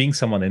being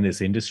someone in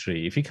this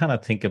industry, if you kind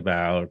of think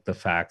about the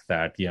fact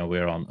that,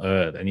 we're on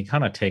Earth, and you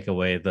kind of take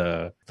away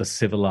the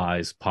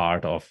civilized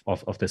part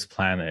of this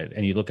planet,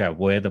 and you look at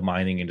where the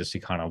mining industry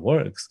kind of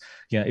works,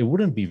 it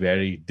wouldn't be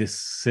very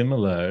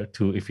dissimilar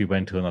to if you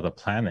went to another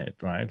planet,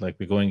 right? Like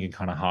we're going in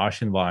kind of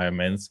harsh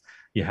environments.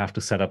 You have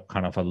to set up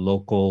kind of a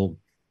local,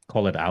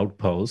 call it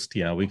outpost,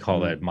 we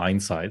call it mine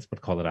sites, but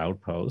call it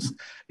outpost.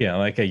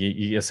 Like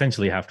you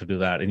essentially have to do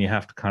that, and you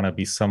have to kind of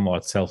be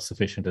somewhat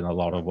self-sufficient in a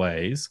lot of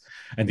ways.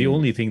 And the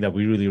only thing that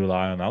we really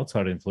rely on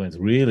outside influence,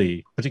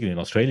 really, particularly in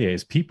Australia,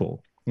 is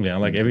people.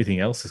 Like everything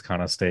else is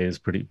kind of stays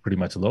pretty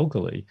much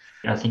locally.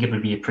 I think it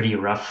would be a pretty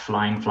rough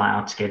fly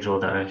out schedule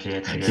though.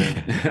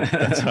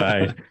 That's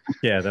right.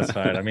 Yeah, that's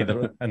right. I mean,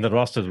 the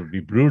rosters would be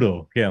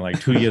brutal.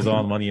 Like 2 years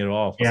on, 1 year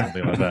off, or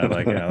something like that.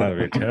 Like, that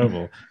would be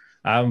terrible.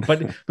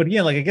 But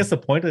yeah, like I guess the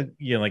point of,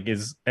 like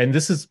is, and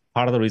this is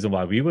part of the reason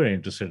why we were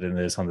interested in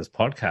this on this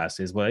podcast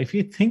is, well, if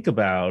you think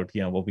about,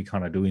 what we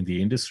kind of do in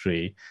the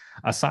industry,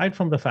 aside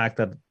from the fact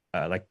that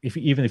like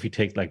even if you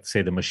take, like,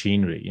 say, the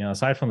machinery,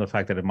 aside from the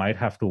fact that it might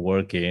have to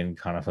work in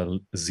kind of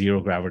a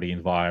zero gravity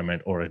environment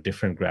or a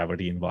different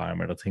gravity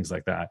environment or things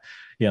like that,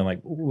 like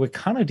we're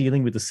kind of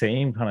dealing with the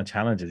same kind of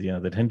challenges.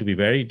 They tend to be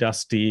very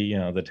dusty,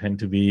 they tend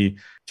to be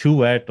too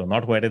wet or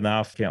not wet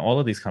enough, all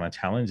of these kind of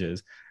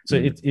challenges. So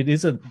it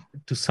is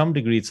to some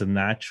degree, it's a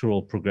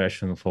natural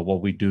progression for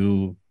what we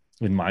do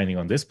in mining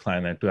on this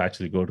planet to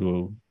actually go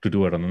to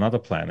do it on another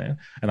planet.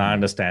 And I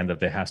understand that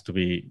there has to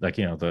be, like,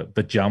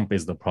 the jump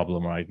is the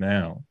problem right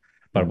now.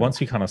 But once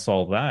you kind of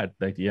solve that,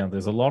 like,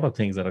 there's a lot of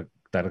things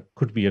that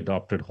could be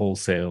adopted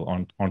wholesale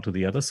onto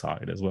the other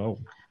side as well.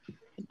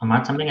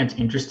 Something that's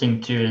interesting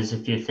too is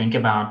if you think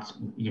about,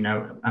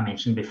 I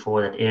mentioned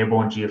before that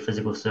airborne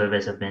geophysical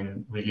surveys have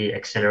been really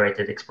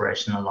accelerated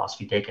exploration in the last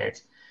few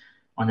decades.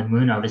 On the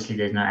moon, obviously,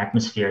 there's no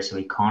atmosphere, so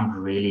we can't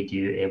really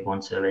do airborne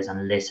surveys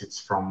unless it's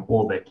from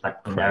orbit.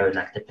 But we know,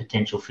 like, the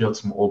potential fields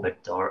from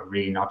orbit are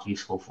really not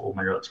useful for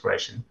mineral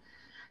exploration.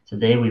 So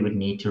there we would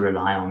need to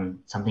rely on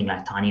something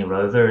like tiny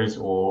rovers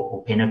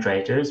or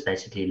penetrators,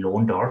 basically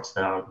lawn darts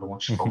that are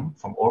launched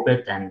from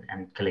orbit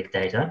and collect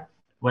data.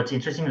 What's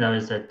interesting, though,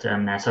 is that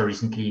NASA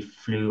recently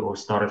flew or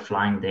started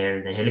flying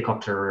their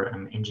helicopter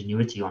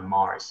Ingenuity on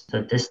Mars.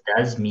 So this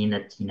does mean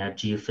that,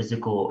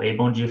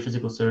 airborne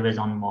geophysical surveys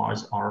on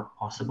Mars are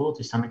possible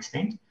to some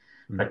extent.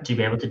 But to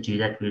be able to do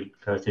that, we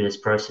go through this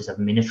process of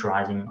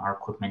miniaturizing our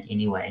equipment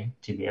anyway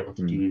to be able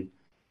to do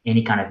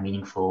any kind of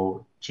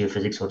meaningful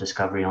geophysics or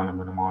discovery on the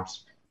moon or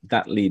Mars.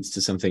 That leads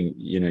to something,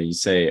 you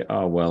say,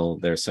 oh, well,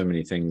 there are so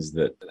many things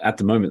that at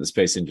the moment the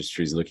space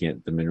industry is looking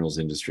at the minerals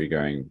industry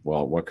going,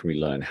 well, what can we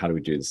learn? How do we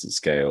do this at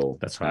scale?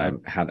 That's right.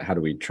 How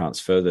do we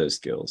transfer those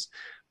skills?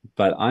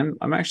 But I'm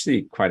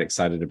actually quite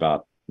excited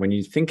about when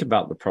you think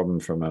about the problem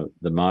from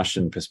the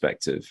Martian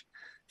perspective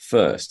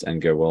first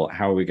and go, well,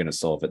 how are we going to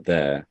solve it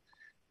there?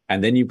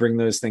 And then you bring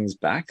those things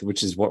back,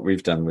 which is what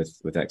we've done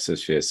with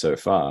Exosphere so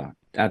far.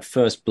 At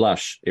first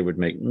blush, it would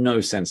make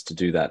no sense to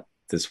do that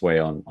this way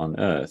on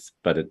Earth,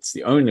 but it's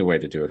the only way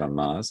to do it on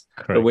Mars.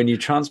 Correct. But when you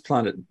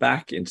transplant it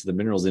back into the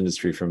minerals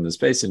industry from the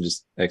space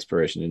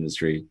exploration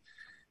industry,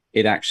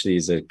 it actually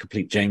is a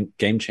complete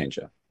game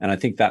changer. And I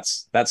think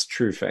that's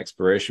true for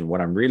exploration. What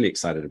I'm really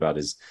excited about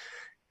is,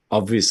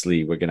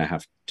 obviously, we're going to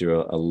have to do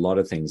a lot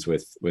of things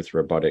with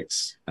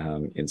robotics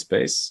in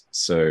space.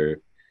 So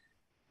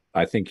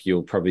I think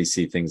you'll probably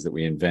see things that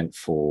we invent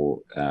for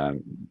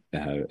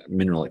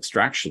mineral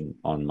extraction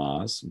on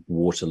Mars,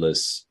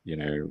 waterless,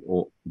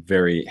 or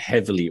very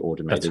heavily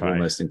automated,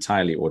 almost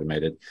entirely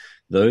automated.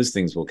 Those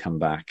things will come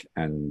back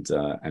and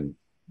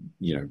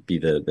be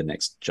the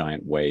next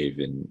giant wave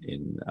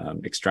in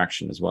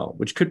extraction as well,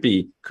 which could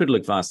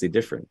look vastly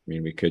different. I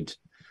mean, we could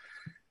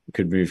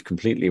move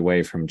completely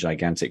away from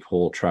gigantic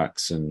haul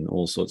trucks and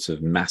all sorts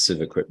of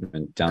massive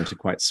equipment down to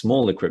quite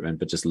small equipment,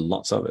 but just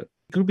lots of it.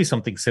 It could be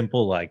something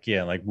simple like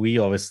we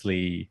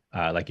obviously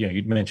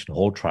you'd mentioned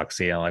haul trucks.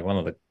 Like one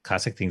of the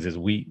classic things is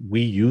we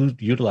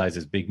utilize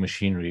this big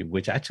machinery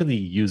which actually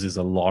uses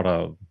a lot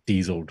of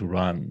diesel to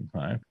run,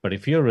 right? But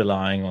if you're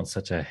relying on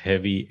such a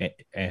heavy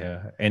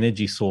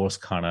energy source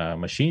kind of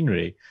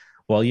machinery,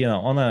 well,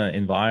 on an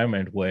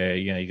environment where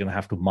you're going to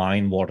have to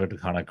mine water to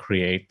kind of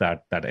create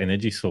that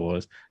energy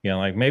source,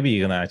 maybe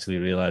you're going to actually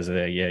realize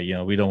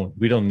that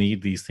we don't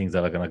need these things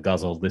that are going to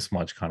guzzle this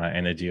much kind of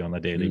energy on a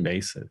daily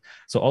basis.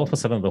 So all of a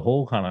sudden, the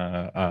whole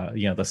kind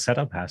of the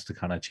setup has to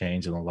kind of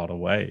change in a lot of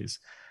ways.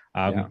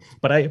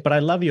 But I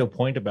love your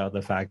point about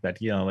the fact that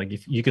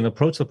if you can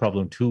approach the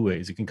problem two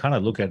ways, you can kind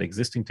of look at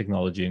existing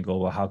technology and go,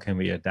 well, how can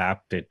we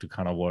adapt it to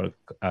kind of work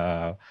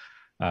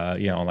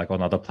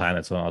on other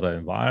planets or other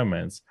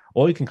environments,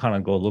 or you can kind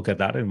of go look at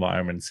that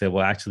environment and say,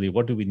 well, actually,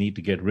 what do we need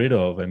to get rid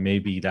of? And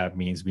maybe that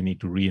means we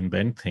need to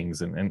reinvent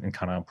things and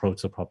kind of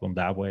approach the problem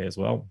that way as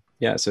well.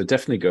 Yeah, so it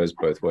definitely goes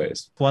both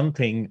ways. One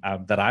thing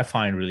that I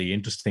find really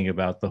interesting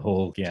about the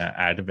whole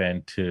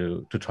advent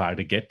to try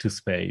to get to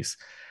space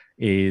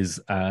is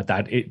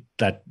that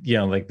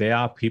there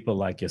are people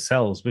like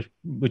yourselves,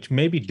 which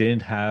maybe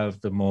didn't have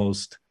the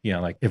most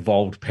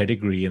evolved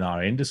pedigree in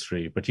our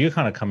industry, but you're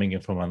kind of coming in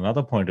from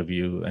another point of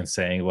view and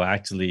saying, well,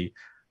 actually,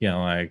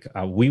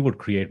 we would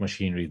create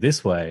machinery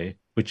this way,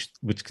 which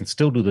can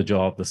still do the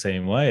job the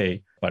same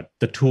way, but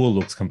the tool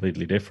looks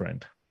completely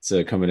different. It's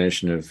a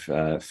combination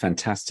of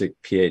fantastic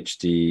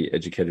PhD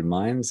educated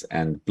minds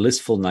and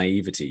blissful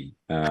naivety.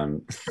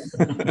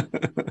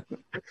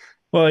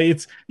 Well,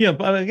 it's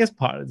but I guess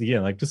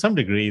to some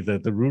degree,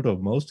 the root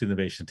of most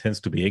innovation tends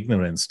to be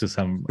ignorance to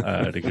some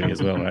degree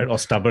as well, right? Or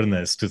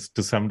stubbornness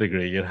to some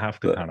degree. You have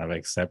to kind of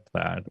accept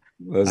that.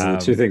 Those are the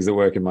two things that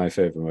work in my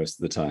favor most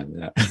of the time.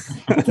 Yeah,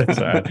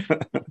 that's right.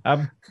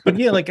 But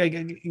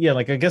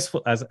I guess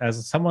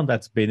as someone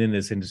that's been in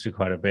this industry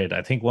quite a bit,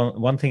 I think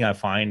one thing I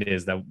find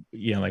is that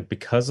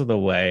because of the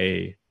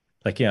way.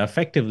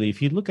 Effectively, if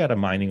you look at a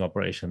mining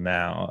operation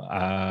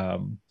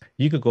now,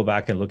 you could go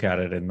back and look at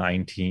it in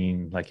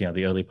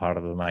the early part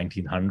of the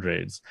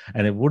 1900s,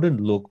 and it wouldn't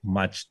look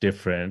much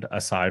different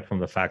aside from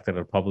the fact that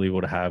it probably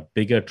would have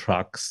bigger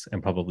trucks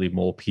and probably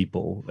more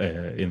people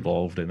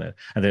involved in it.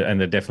 And there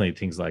are definitely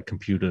things like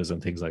computers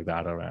and things like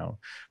that around.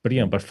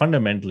 But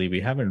fundamentally, we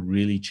haven't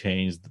really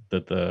changed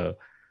the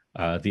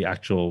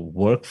actual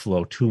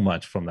workflow too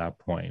much from that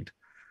point.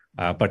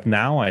 But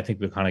now I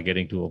think we're kind of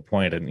getting to a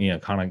point,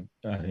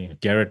 and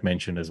Garret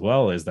mentioned as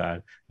well, is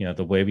that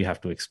the way we have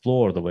to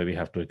explore, the way we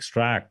have to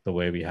extract, the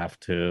way we have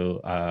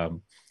to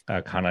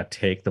kind of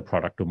take the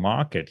product to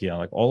market,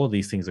 all of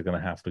these things are going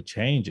to have to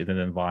change in an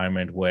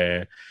environment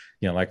where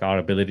our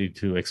ability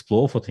to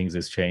explore for things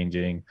is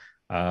changing.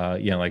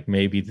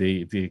 Maybe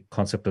the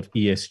concept of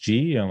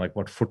ESG,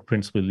 what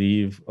footprints we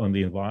leave on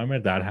the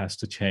environment, that has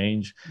to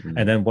change.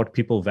 And then what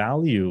people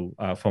value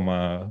from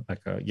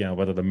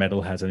whether the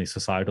metal has any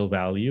societal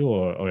value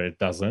or it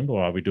doesn't,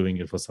 or are we doing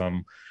it for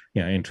some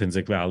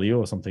intrinsic value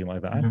or something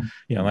like that.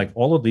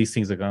 All of these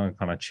things are going to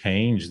kind of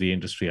change the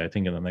industry, I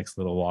think, in the next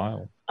little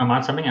while.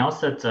 Something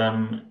else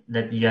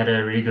that you had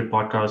a really good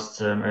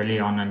podcast early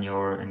on in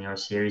your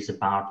series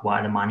about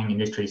why the mining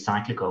industry is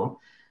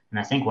cyclical. And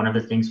I think one of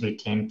the things we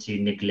tend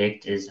to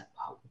neglect is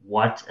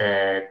what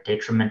a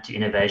detriment to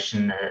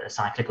innovation a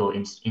cyclical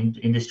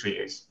industry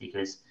is,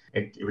 because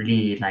it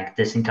really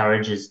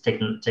disencourages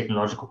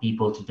technological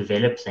people to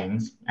develop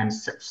things. And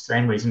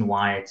same reason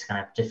why it's kind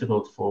of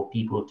difficult for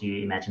people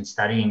to imagine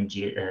studying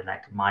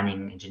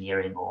mining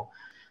engineering, or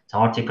it's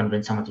hard to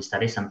convince someone to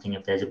study something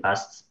if there's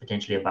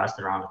potentially a bust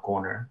around the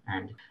corner.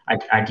 And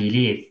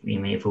ideally,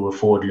 if we were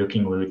forward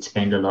looking, we would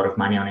spend a lot of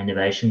money on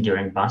innovation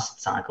during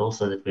bust cycles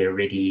so that we're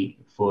ready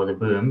for the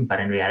boom. But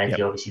in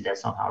reality, obviously,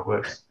 that's not how it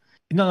works.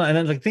 No, and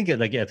then I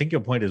think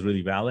your point is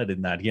really valid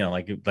in that,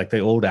 like the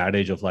old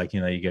adage of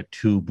you get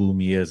 2 boom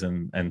years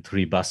and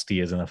 3 bust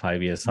years in a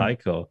 5-year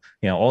cycle.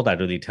 All that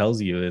really tells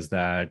you is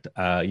that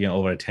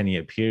over a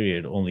 10-year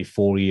period, only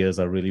 4 years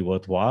are really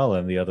worthwhile,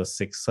 and the other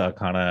 6 are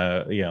kind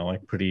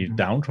of pretty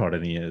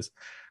downtrodden years.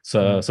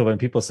 So when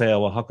people say, oh,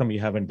 well, how come you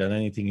haven't done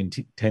anything in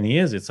 10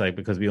 years? It's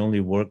because we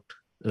only worked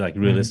like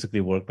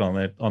realistically worked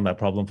on that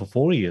problem for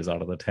 4 years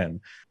out of the 10.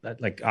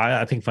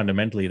 I think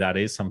fundamentally that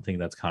is something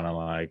that's kind of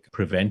like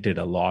prevented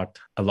a lot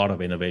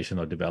of innovation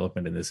or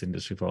development in this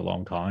industry for a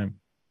long time.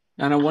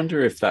 And I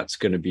wonder if that's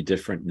going to be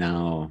different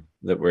now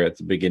that we're at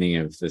the beginning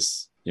of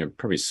this,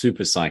 probably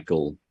super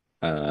cycle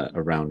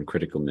around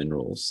critical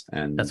minerals,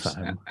 and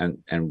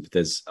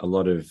there's a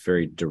lot of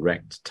very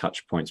direct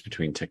touch points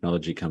between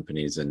technology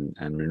companies and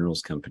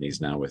minerals companies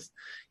now, with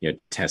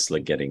Tesla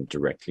getting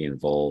directly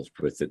involved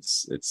with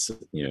its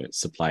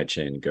supply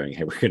chain, going,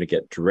 hey, we're going to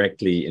get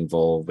directly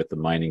involved with the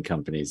mining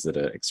companies that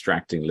are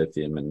extracting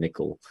lithium and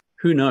nickel.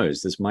 Who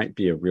knows? This might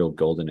be a real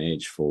golden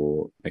age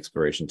for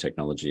exploration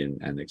technology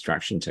and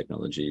extraction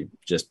technology,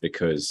 just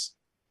because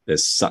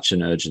there's such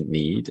an urgent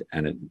need,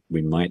 and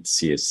we might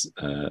see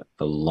a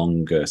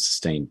longer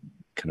sustained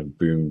kind of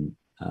boom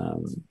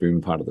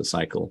part of the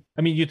cycle.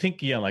 I mean, you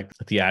think, like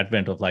the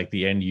advent of like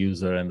the end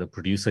user and the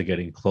producer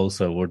getting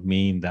closer would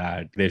mean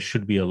that there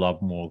should be a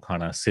lot more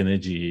kind of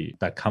synergy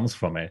that comes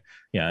from it.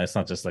 It's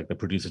not just like the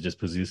producer just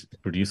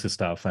produces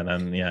stuff and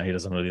then, he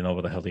doesn't really know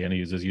what the hell the end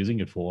user is using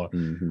it for.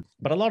 Mm-hmm.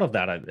 But a lot of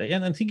that,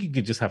 I think you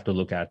could just have to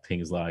look at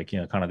things like,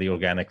 kind of the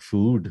organic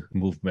food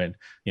movement,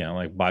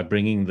 like by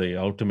bringing the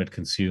ultimate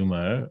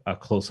consumer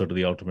closer to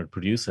the ultimate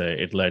producer,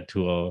 it led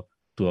to a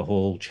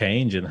whole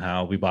change in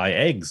how we buy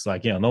eggs.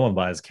 Like, no one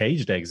buys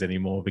caged eggs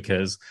anymore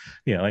because,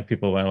 like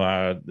people went,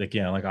 like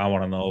I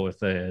want to know if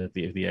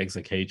the eggs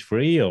are cage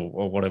free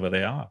or whatever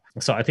they are.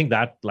 So I think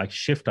that like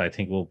shift, I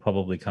think will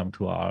probably come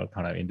to our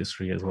kind of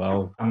industry as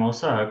well. I'm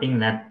also hoping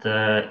that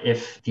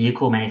if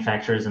vehicle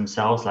manufacturers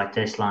themselves like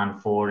Tesla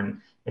and Ford, and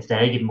if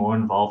they get more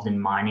involved in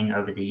mining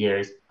over the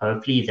years,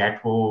 hopefully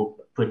that will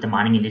put the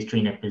mining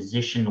industry in a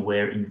position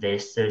where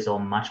investors are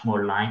much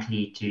more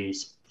likely to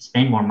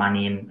spend more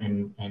money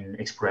in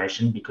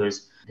exploration,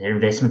 because their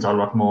investments are a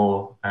lot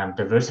more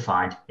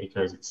diversified,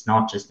 because it's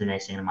not just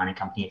investing in a mining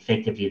company.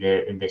 Effectively,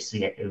 they're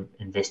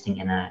investing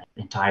in an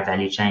entire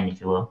value chain,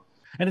 if you will.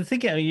 And I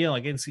think,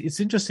 like it's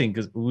interesting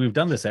because we've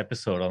done this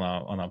episode on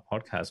our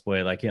podcast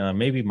where, like,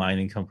 maybe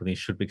mining companies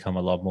should become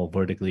a lot more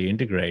vertically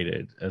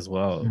integrated as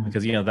well,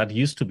 because that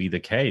used to be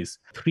the case.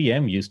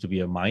 3M used to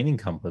be a mining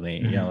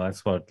company.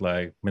 That's what,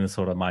 like,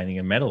 Minnesota Mining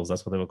and Metals,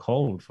 that's what they were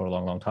called for a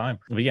long time.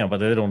 But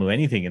they don't do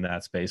anything in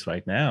that space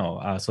right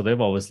now. So they've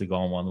obviously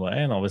gone one way,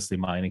 and obviously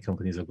mining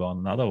companies have gone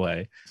another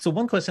way. So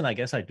one question I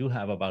guess I do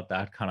have about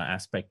that kind of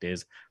aspect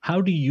is,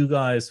 how do you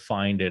guys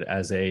find it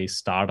as a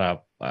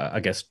startup, I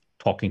guess,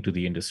 talking to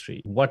the industry?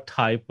 What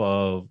type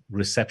of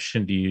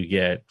reception do you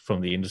get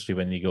from the industry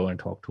when you go and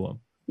talk to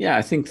them? Yeah,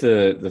 I think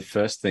the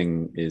first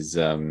thing is,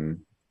 in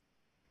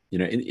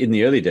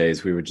the early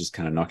days, we were just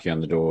kind of knocking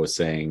on the door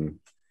saying,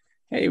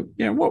 hey,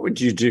 what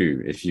would you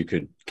do if you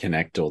could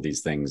connect all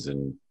these things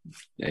and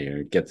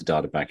get the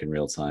data back in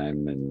real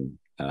time? And,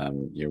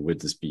 would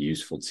this be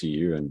useful to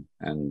you?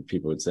 And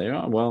people would say,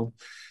 oh, well,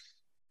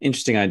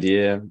 interesting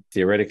idea,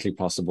 theoretically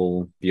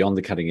possible, beyond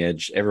the cutting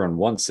edge. Everyone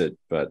wants it,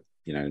 but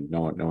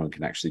no one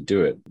can actually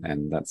do it.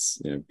 And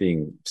that's,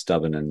 being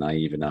stubborn and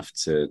naive enough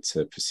to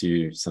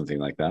pursue something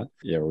like that.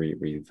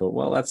 We thought,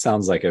 well, that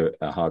sounds like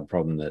a hard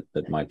problem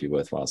that might be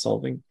worthwhile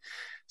solving.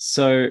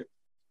 So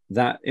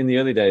that in the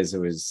early days, it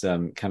was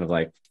kind of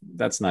like,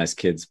 that's nice,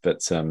 kids,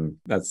 but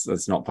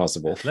that's not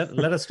possible.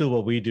 Let us do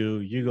what we do.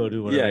 You go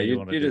do whatever you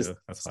want to do. Just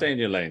stay in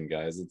your lane,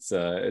 guys. It's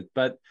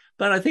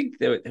but I think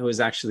there was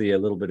actually a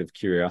little bit of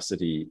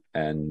curiosity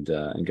and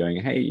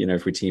going, hey,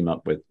 if we team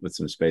up with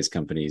some space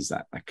companies,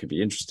 that could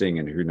be interesting,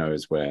 and who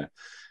knows where.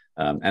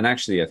 And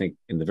actually, I think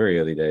in the very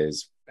early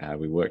days,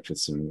 we worked with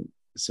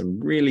some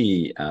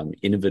really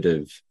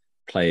innovative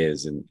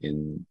players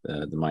in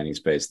the mining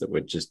space that were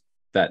just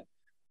that,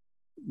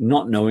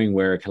 not knowing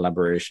where a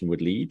collaboration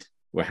would lead,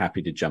 we're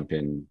happy to jump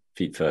in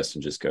feet first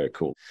and just go,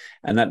 cool.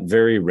 And that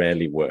very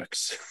rarely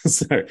works.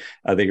 So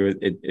I think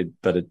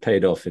it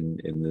paid off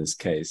in this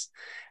case.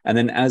 And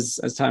then as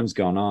time's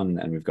gone on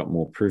and we've got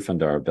more proof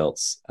under our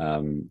belts,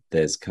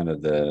 there's kind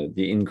of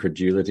the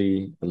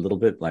incredulity a little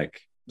bit,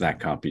 like, that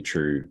can't be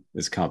true.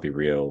 This can't be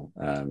real.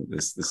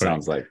 This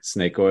sounds like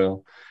snake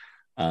oil,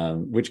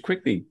 which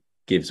quickly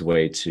gives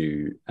way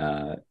to,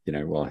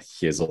 well,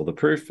 here's all the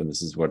proof and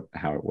this is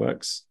how it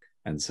works.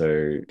 And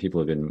so people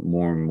have been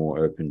more and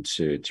more open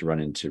to run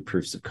into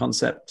proofs of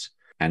concept.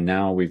 And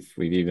now we've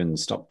even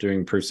stopped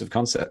doing proofs of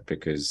concept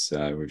because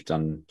we've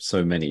done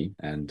so many,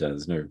 and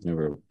there's no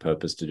real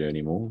purpose to do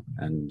anymore.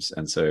 And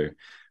so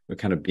we're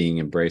kind of being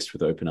embraced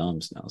with open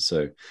arms now.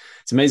 So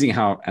it's amazing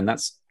how, and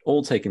that's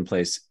all taken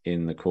place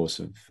in the course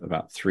of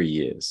about 3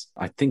 years.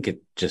 I think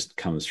it just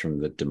comes from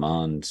the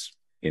demand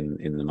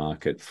in the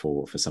market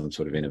for some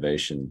sort of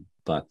innovation.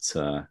 But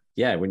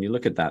when you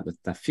look at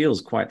that feels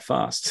quite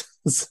fast.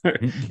 So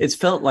it's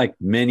felt like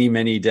many,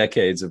 many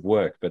decades of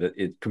work, but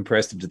it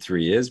compressed into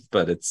 3 years.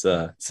 But it's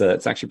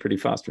actually pretty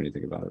fast when you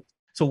think about it.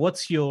 So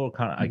what's your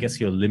kind of, I guess,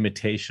 your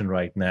limitation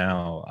right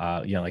now?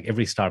 Like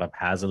every startup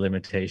has a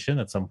limitation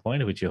at some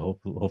point, which you're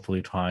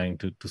hopefully trying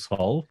to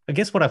solve. I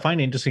guess what I find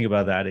interesting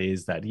about that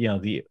is that,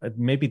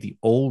 maybe the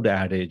old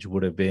adage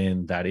would have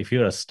been that if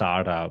you're a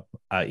startup,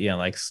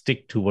 like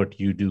stick to what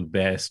you do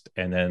best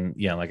and then,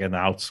 and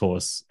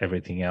outsource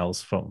everything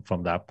else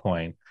from that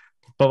point.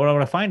 But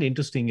what I find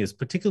interesting is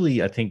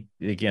particularly, I think,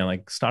 again,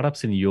 like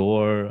startups in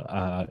your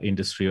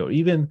industry or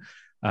even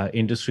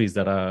industries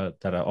that are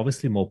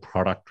obviously more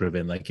product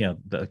driven, like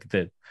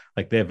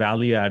like their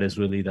value add is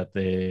really that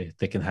they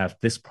can have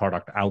this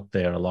product out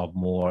there a lot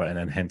more, and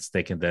then hence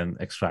they can then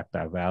extract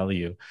that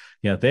value.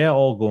 They're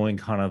all going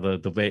kind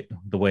of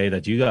the way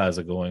that you guys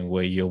are going,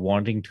 where you're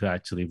wanting to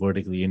actually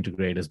vertically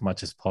integrate as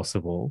much as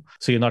possible,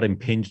 so you're not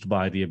impinged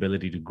by the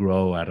ability to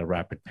grow at a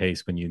rapid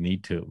pace when you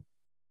need to.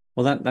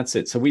 Well, that's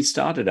it. So we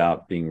started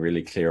out being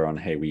really clear on,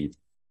 hey,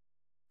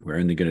 we're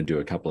only going to do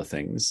a couple of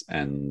things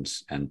and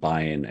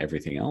buy in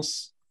everything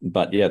else.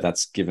 But yeah,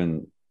 that's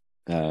given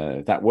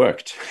that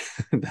worked.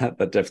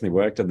 that definitely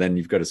worked. And then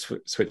you've got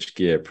to switch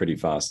gear pretty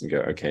fast and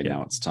go, okay,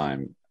 now it's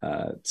time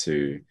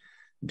to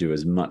do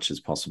as much as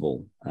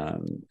possible,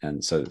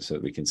 and so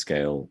that we can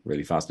scale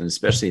really fast. And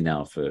especially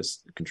now for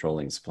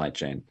controlling supply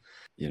chain,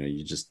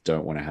 you just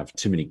don't want to have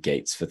too many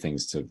gates for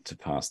things to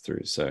pass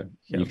through. So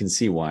you can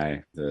see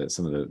why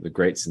some of the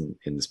greats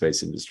in the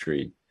space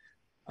industry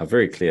are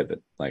very clear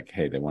that, like,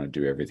 hey, they want to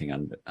do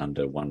everything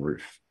under one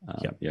roof.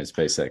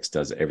 SpaceX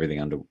does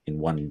everything in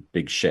one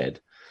big shed,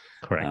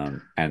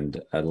 correct,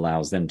 and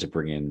allows them to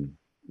bring in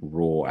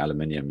raw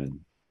aluminium and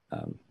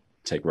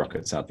take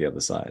rockets out the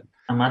other side.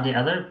 The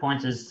other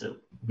point is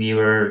we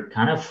were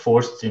kind of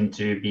forced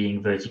into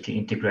being vertically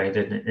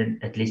integrated,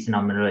 at least in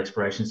our mineral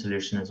exploration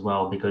solution as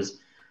well, because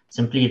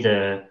simply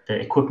the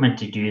equipment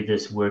to do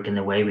this work in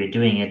the way we're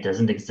doing it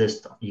doesn't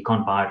exist. You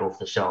can't buy it off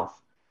the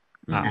shelf.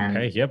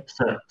 Okay, yep.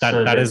 So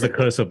that is the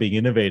curse of being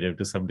innovative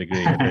to some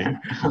degree, I think.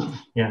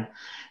 Yeah.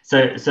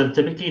 So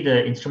typically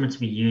the instruments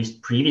we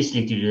used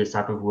previously to do this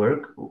type of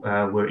work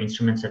were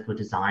instruments that were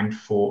designed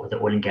for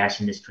the oil and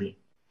gas industry.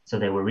 So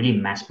they were really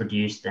mass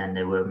produced and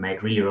they were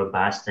made really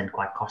robust and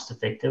quite cost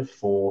effective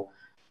for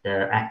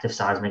the active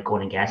seismic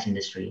oil and gas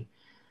industry.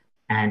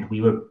 And we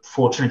were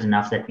fortunate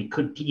enough that we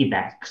could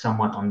piggyback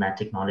somewhat on that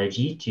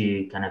technology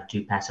to kind of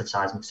do passive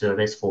seismic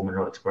surveys for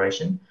mineral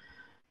exploration.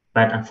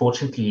 But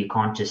unfortunately, you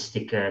can't just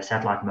stick a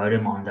satellite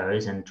modem on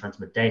those and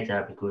transmit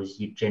data, because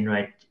you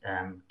generate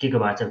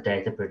gigabytes of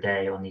data per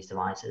day on these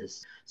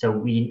devices. So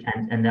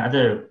and the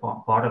other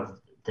part of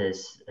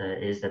this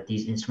is that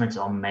these instruments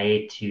are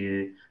made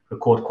to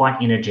record quite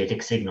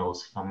energetic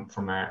signals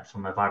from a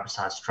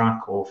vibro-sized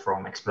truck or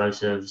from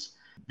explosives.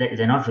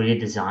 They're not really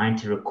designed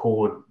to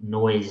record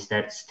noise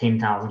that's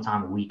 10,000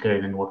 times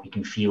weaker than what we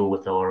can feel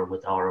with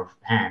our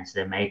hands.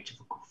 They're made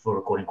for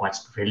recording quite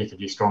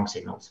relatively strong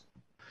signals.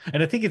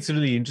 And I think it's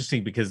really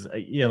interesting because,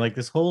 like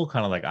this whole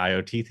kind of like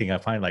IoT thing, I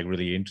find like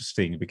really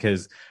interesting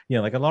because,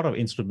 like a lot of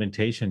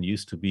instrumentation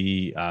used to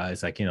be,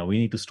 it's like, we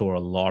need to store a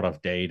lot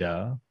of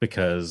data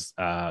because,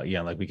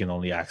 like we can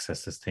only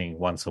access this thing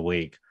once a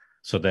week.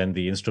 So then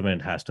the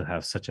instrument has to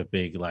have such a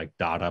big like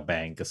data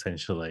bank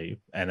essentially.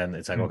 And then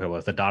it's like, okay, well,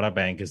 if the data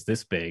bank is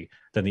this big,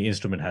 then the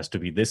instrument has to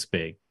be this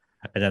big.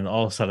 And then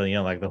all of a sudden,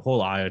 like the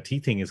whole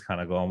IoT thing is kind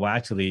of going, well,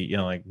 actually,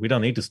 like we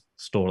don't need to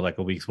store like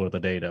a week's worth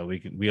of data.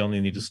 We only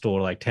need to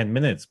store like 10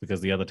 minutes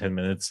because the other 10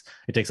 minutes,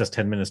 it takes us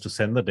 10 minutes to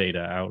send the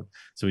data out.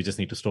 So we just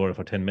need to store it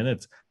for 10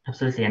 minutes.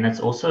 Absolutely. And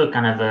it's also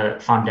kind of a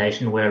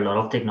foundation where a lot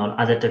of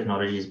other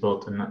technology is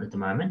built at the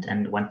moment.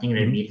 And one thing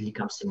that immediately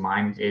comes to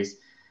mind is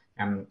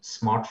all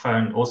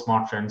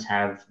smartphones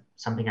have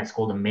something that's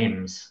called a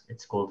MEMS.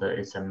 It's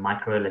a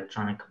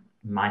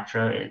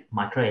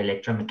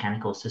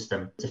microelectromechanical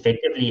system. It's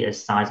effectively a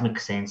seismic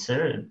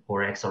sensor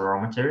or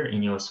accelerometer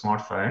in your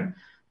smartphone,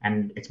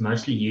 and it's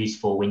mostly used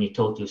for when you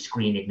tilt your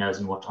screen, it knows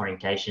in what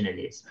orientation it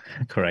is.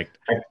 Correct.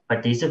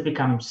 But these have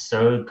become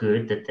so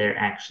good that they're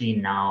actually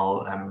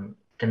now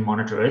can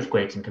monitor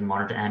earthquakes and can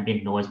monitor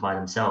ambient noise by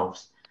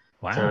themselves.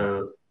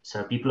 Wow.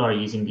 So people are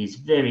using these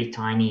very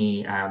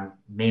tiny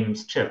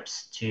MEMS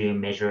chips to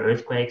measure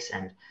earthquakes,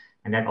 and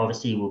that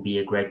obviously will be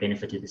a great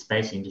benefit to the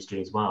space industry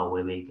as well,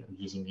 where we're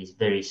using these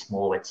very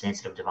small but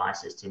sensitive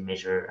devices to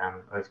measure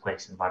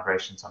earthquakes and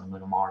vibrations on the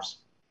moon or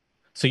Mars.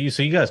 So you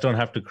guys don't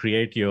have to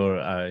create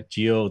your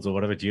geodes or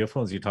whatever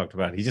geophones you talked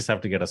about. You just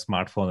have to get a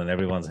smartphone in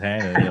everyone's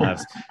hand, and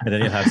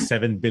then you'll have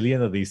 7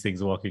 billion of these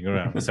things walking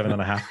around,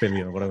 7.5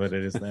 billion, or whatever it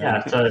is now.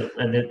 Yeah. So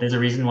there's a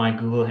reason why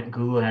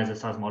Google has a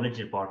seismology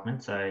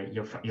department. So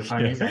your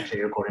phone is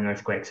actually recording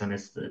earthquakes when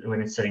it's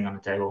sitting on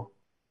the table.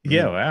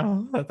 Yeah,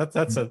 wow,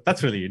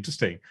 that's really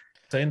interesting.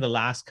 So in the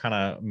last kind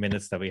of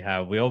minutes that we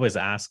have, we always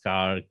ask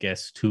our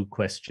guests 2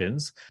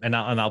 questions, and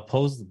I'll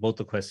pose both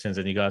the questions,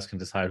 and you guys can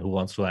decide who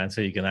wants to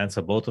answer. You can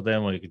answer both of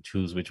them, or you can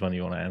choose which one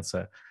you want to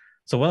answer.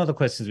 So one of the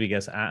questions we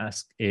guys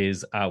ask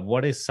is,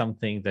 what is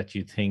something that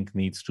you think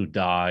needs to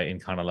die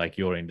in kind of like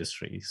your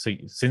industry? So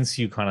since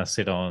you kind of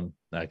sit on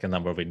like a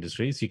number of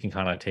industries. You can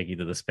kind of take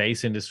either the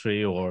space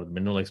industry or the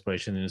mineral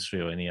exploration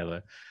industry or any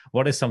other.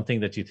 What is something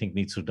that you think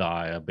needs to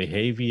die? A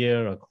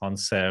behavior, a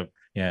concept,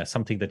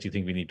 something that you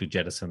think we need to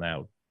jettison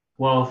out?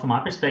 Well, from my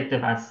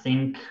perspective, I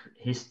think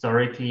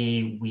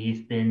historically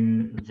we've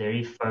been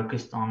very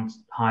focused on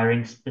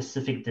hiring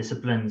specific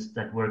disciplines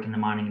that work in the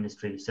mining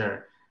industry. So,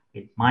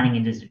 mining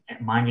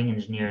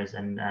engineers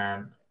and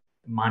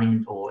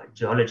mining or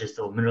geologists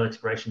or mineral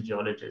exploration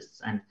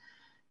geologists. And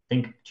I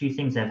think two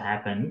things have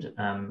happened.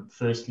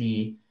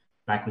 Firstly,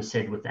 like we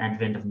said, with the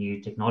advent of new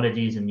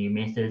technologies and new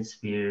methods,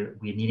 we're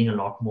needing a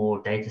lot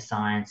more data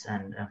science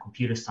and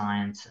computer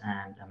science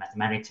and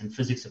mathematics and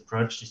physics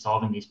approach to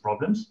solving these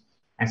problems.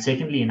 And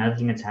secondly, another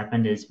thing that's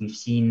happened is we've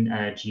seen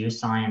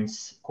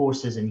geoscience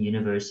courses in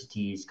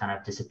universities kind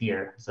of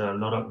disappear. So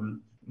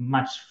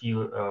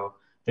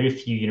very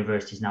few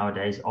universities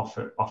nowadays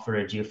offer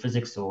a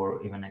geophysics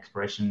or even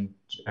exploration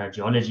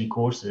geology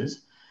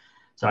courses.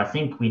 So I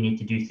think we need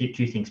to do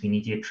two things. We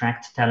need to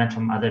attract talent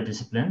from other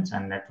disciplines,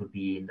 and that would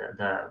be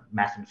the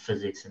math and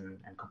physics and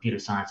computer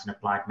science and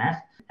applied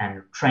math,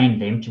 and train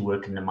them to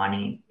work in the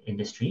mining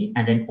industry,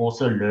 and then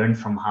also learn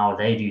from how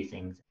they do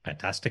things.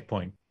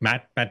 Point.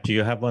 Matt, do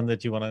you have one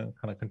that you want to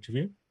kind of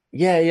contribute?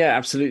 Yeah,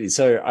 absolutely.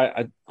 So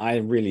I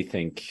really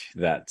think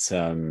that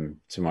to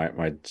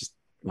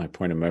my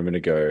point a moment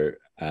ago,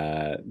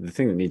 the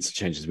thing that needs to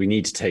change is we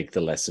need to take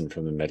the lesson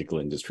from the medical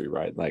industry,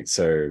 right? Like,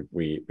 so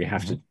we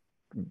have to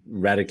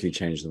radically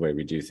change the way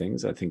we do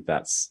things. I think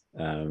that's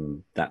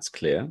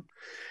clear.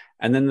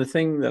 And then the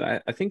thing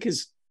that I think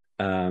is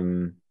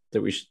that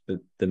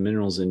the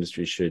minerals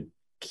industry should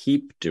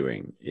keep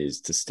doing is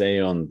to stay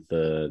on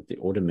the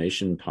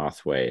automation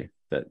pathway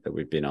that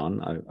we've been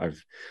on.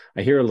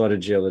 I hear a lot of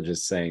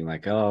geologists saying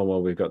like, oh,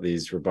 well, we've got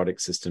these robotic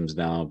systems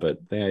now, but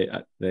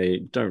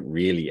they don't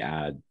really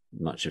add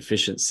much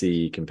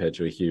efficiency compared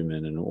to a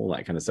human and all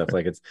that kind of stuff.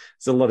 Like it's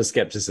a lot of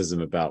skepticism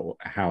about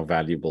how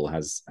valuable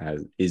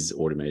is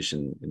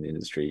automation in the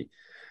industry.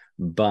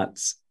 But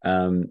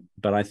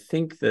I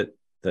think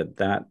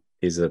that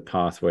is a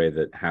pathway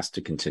that has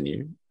to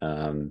continue.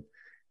 And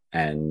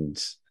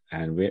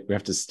we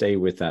have to stay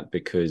with that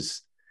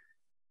because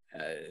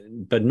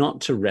but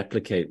not to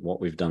replicate what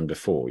we've done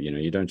before.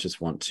 You don't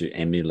just want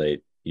to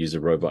use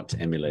a robot to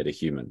emulate a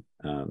human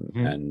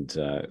and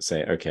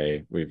say,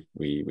 okay,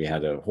 we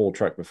had a haul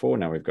truck before,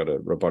 now we've got a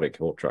robotic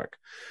haul truck.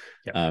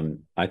 Yep.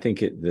 I think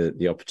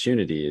the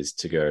opportunity is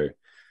to go,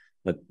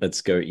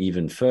 let's go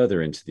even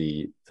further into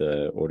the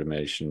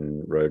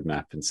automation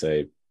roadmap and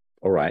say,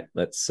 all right,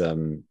 let's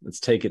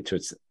take it to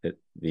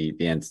the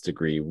nth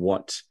degree.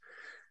 What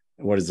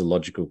is the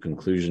logical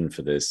conclusion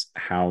for this?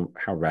 How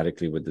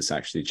radically would this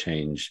actually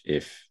change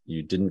if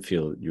you didn't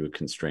feel you were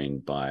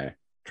constrained by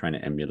trying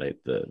to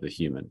emulate the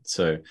human?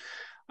 So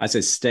I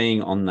say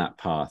staying on that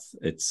path,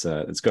 it's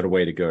got a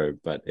way to go,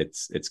 but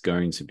it's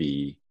going to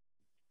be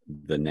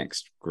the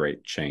next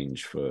great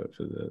change for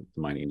the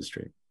mining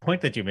industry.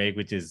 Point that you make,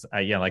 which is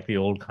like the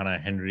old kind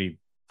of Henry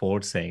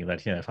Ford saying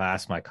that, if I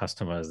asked my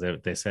customers,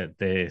 they said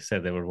they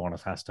would want a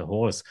faster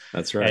horse.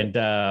 That's right.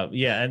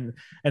 And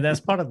and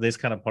as part of this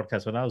kind of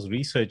podcast, when I was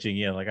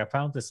researching, I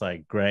found this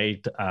like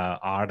great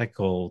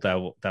article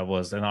that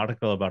was an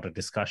article about a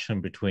discussion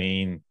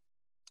between,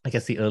 I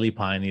guess, the early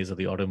pioneers of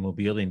the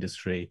automobile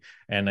industry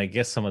and I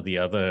guess some of the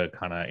other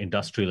kind of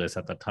industrialists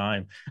at the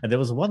time. And there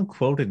was one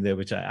quote in there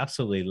which I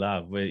absolutely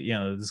love, where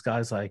this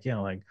guy's like,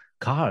 like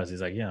cars.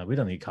 He's like, we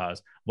don't need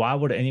cars. Why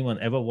would anyone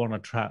ever want to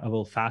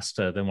travel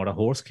faster than what a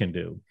horse can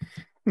do?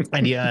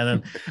 And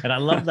and I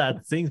love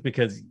that things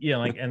because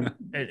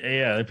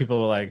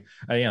people were like,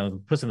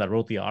 the person that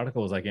wrote the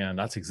article was like,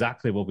 that's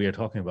exactly what we are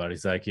talking about.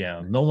 He's like,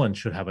 no one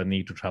should have a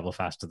need to travel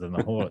faster than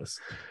a horse.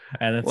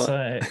 And it's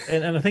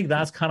and I think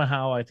that's kind of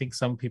how I think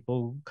some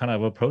people kind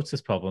of approach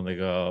this problem. They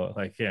go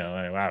like,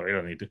 wow, we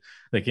don't need to,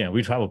 like,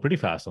 we travel pretty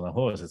fast on a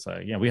horse. It's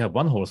like, we have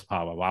 1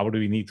 horsepower. Why would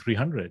we need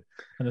 300?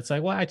 And it's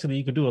like, well, actually,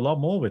 you could do a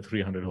lot more with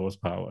 300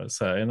 horsepower.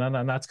 So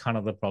and that's kind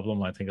of the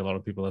problem I think a lot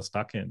of people are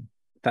stuck in.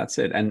 That's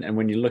it. And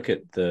when you look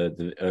at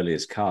the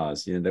earliest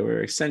cars, they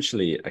were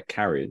essentially a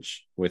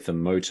carriage with a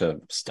motor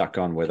stuck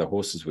on where the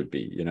horses would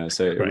be,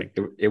 so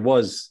they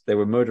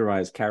were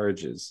motorized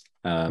carriages.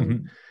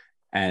 And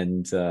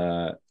it's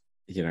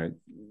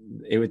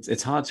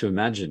hard to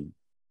imagine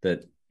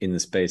that in the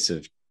space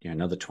of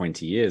another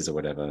 20 years or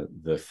whatever,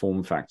 the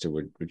form factor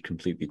would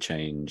completely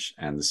change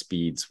and the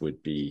speeds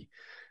would be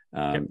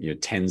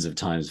tens of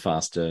times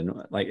faster.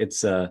 And like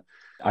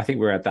I think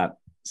we're at that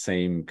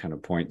same kind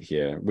of point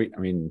here.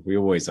 We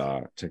always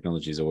are.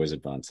 Technology is always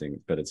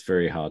advancing, but it's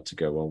very hard to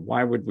go, well,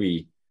 why would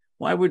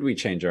we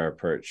change our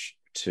approach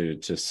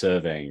to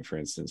surveying, for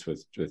instance,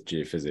 with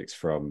geophysics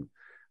from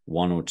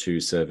 1 or 2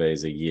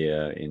 surveys a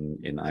year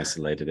in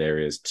isolated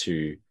areas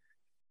to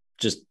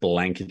just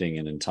blanketing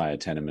an entire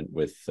tenement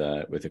with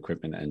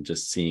equipment and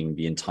just seeing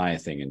the entire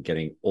thing and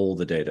getting all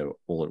the data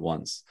all at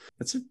once.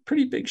 It's a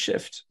pretty big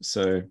shift.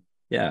 So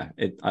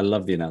I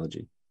love the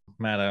analogy.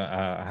 Matt,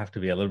 I have to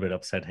be a little bit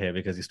upset here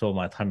because you stole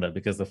my thunder.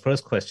 Because the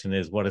first question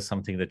is, what is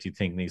something that you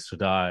think needs to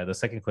die? The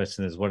second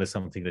question is, what is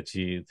something that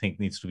you think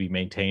needs to be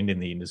maintained in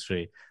the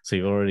industry? So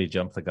you've already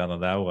jumped the gun on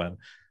that one.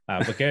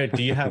 But Garret,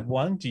 do you have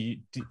one?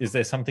 Is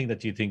there something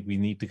that you think we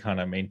need to kind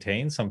of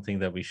maintain, something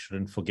that we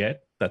shouldn't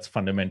forget that's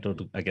fundamental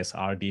to, I guess,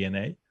 our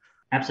DNA?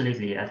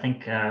 Absolutely. I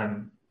think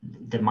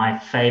my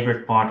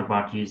favorite part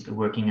about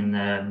working in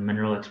the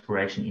mineral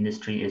exploration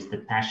industry is the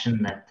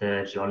passion that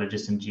the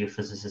geologists and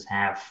geophysicists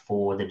have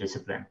for the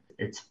discipline.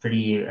 It's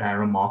pretty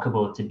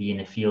remarkable to be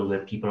in a field where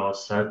people are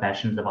so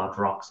passionate about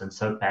rocks and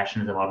so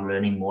passionate about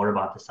learning more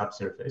about the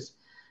subsurface.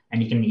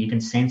 And you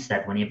can sense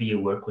that whenever you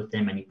work with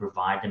them and you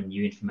provide them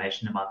new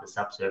information about the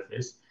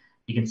subsurface,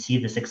 you can see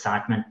this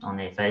excitement on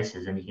their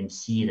faces, and you can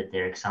see that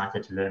they're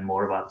excited to learn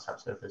more about the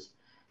subsurface.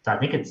 So I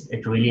think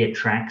it really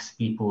attracts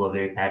people who are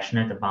very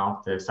passionate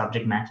about the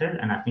subject matter,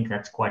 and I think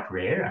that's quite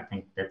rare. I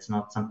think that's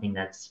not something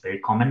that's very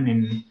common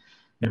in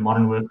the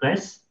modern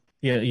workplace.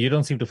 Yeah, you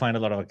don't seem to find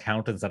a lot of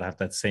accountants that have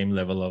that same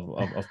level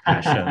of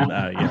passion,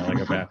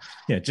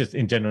 just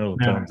in general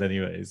terms,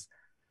 anyways.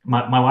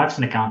 My wife's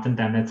an accountant,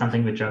 and that's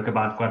something we joke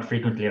about quite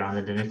frequently around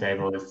the dinner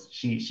table. Is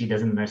she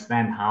doesn't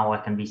understand how I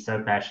can be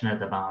so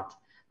passionate about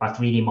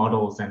 3D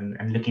models and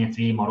looking at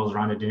 3D models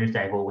around the dinner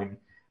table when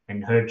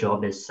her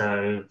job is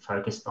so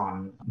focused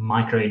on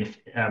micro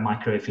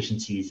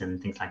efficiencies and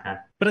things like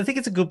that. But I think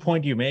it's a good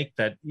point you make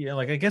that,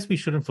 I guess we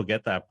shouldn't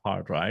forget that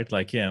part, right?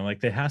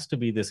 There has to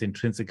be this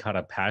intrinsic kind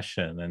of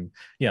passion. And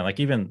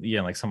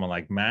even someone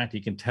like Matt,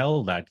 you can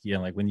tell that,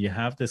 when you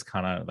have this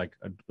kind of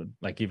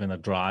even a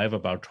drive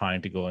about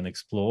trying to go and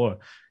explore,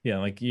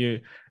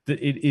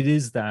 it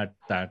is that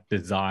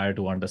desire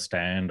to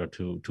understand or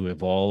to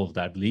evolve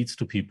that leads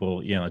to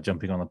people,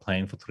 jumping on a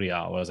plane for 3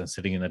 hours and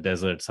sitting in the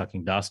desert,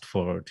 sucking dust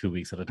for 2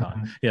 weeks at a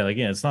time. Mm-hmm.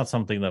 It's not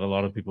something that a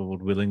lot of people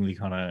would willingly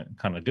kind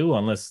of do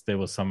unless there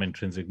was some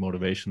intrinsic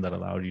motivation that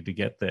allowed you to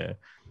get there.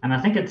 And I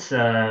think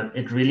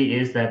it really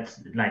is that,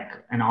 like,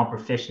 in our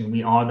profession,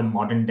 we are the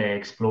modern day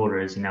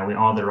explorers. We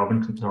are the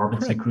Robinson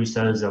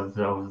Crusoes of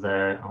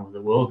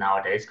the world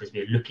nowadays, because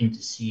we're looking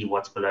to see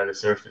what's below the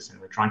surface,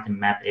 and we're trying to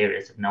map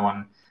areas that no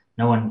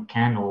one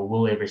can or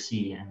will ever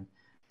see. And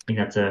I think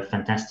that's a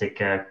fantastic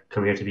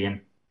career to be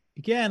in.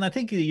 Yeah, and I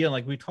think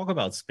we talk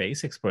about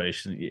space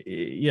exploration.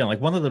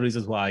 One of the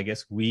reasons why I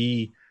guess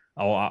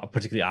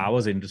particularly I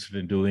was interested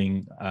in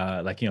doing,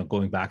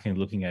 going back and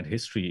looking at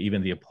history,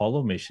 even the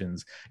Apollo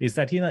missions, is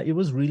that, it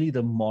was really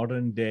the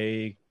modern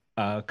day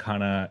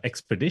kind of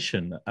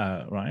expedition,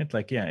 right?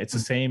 It's the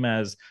same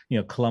as,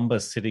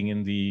 Columbus sitting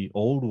in the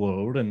old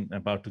world and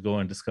about to go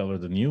and discover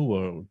the new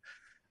world.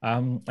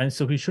 And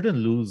so we shouldn't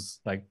lose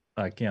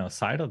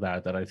sight of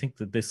that I think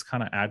that this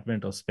kind of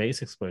advent of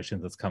space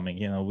exploration that's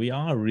coming, we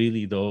are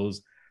really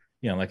those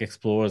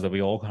explorers that we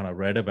all kind of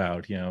read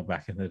about,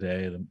 back in the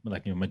day,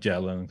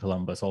 Magellan,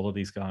 Columbus, all of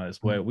these guys,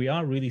 where we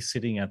are really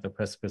sitting at the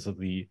precipice of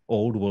the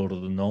old world or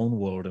the known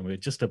world, and we're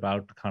just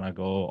about to kind of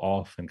go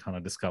off and kind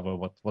of discover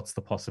what's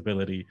the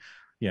possibility,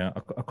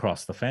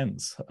 across the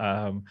fence.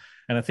 And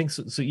I think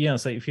so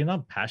if you're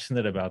not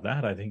passionate about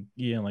that, I think,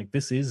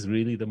 this is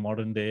really the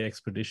modern day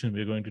expedition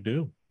we're going to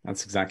do.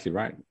 That's exactly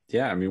right.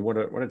 Yeah, I mean, what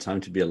a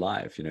time to be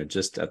alive,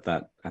 just at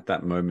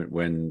that moment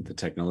when the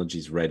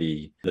technology's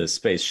ready, the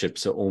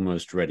spaceships are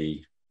almost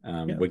ready.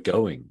 We're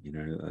going,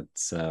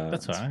 that's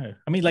right.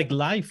 I mean,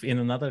 life in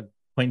another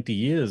 20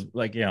 years,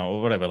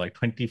 or whatever,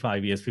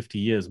 25 years, 50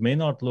 years may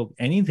not look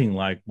anything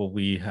like what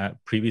we had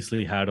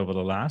previously had over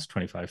the last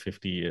 25,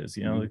 50 years.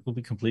 It will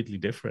be completely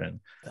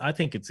different. I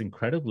think it's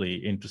incredibly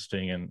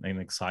interesting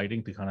and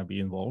exciting to kind of be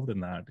involved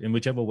in that in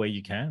whichever way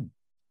you can.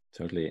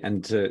 Totally.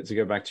 And to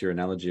go back to your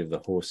analogy of the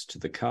horse to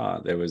the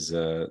car, there's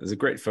a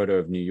great photo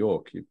of New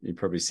York. You've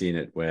probably seen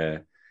it,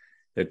 where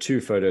there are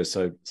two photos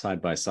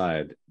side by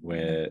side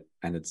and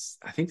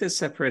I think they're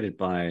separated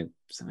by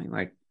something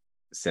like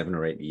 7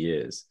 or 8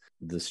 years.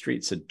 The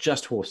streets are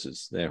just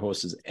horses. There are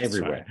horses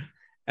everywhere. Right.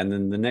 And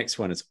then the next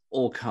one is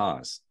all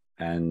cars.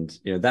 And,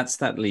 that's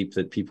that leap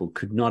that people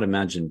could not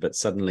imagine, but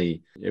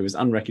suddenly it was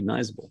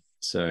unrecognizable.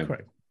 So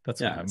correct.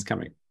 It's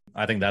coming.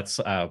 I think that's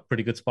a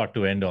pretty good spot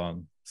to end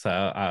on.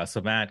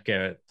 So Matt,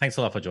 Garret, thanks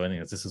a lot for joining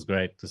us. This is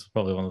great. This is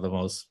probably one of the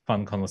most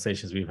fun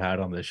conversations we've had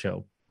on this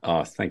show.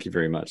 Oh, thank you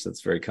very much.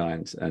 That's very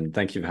kind. And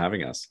thank you for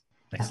having us.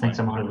 Thanks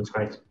so much. It was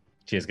great.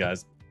 Cheers,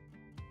 guys.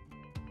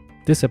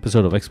 This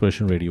episode of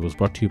Exploration Radio was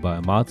brought to you by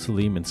Ahmad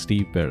Salim and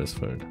Steve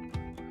Beresford.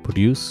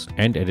 Produced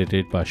and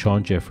edited by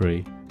Sean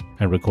Jeffrey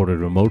and recorded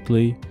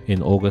remotely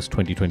in August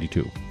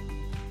 2022.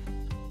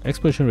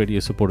 Exploration Radio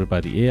is supported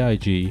by the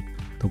AIG,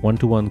 the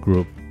One-to-One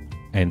Group,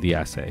 and the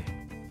Assay.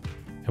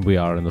 And we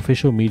are an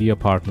official media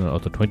partner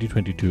of the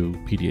 2022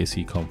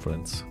 PDAC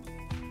conference.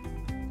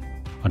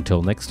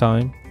 Until next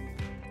time,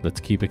 let's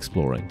keep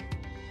exploring.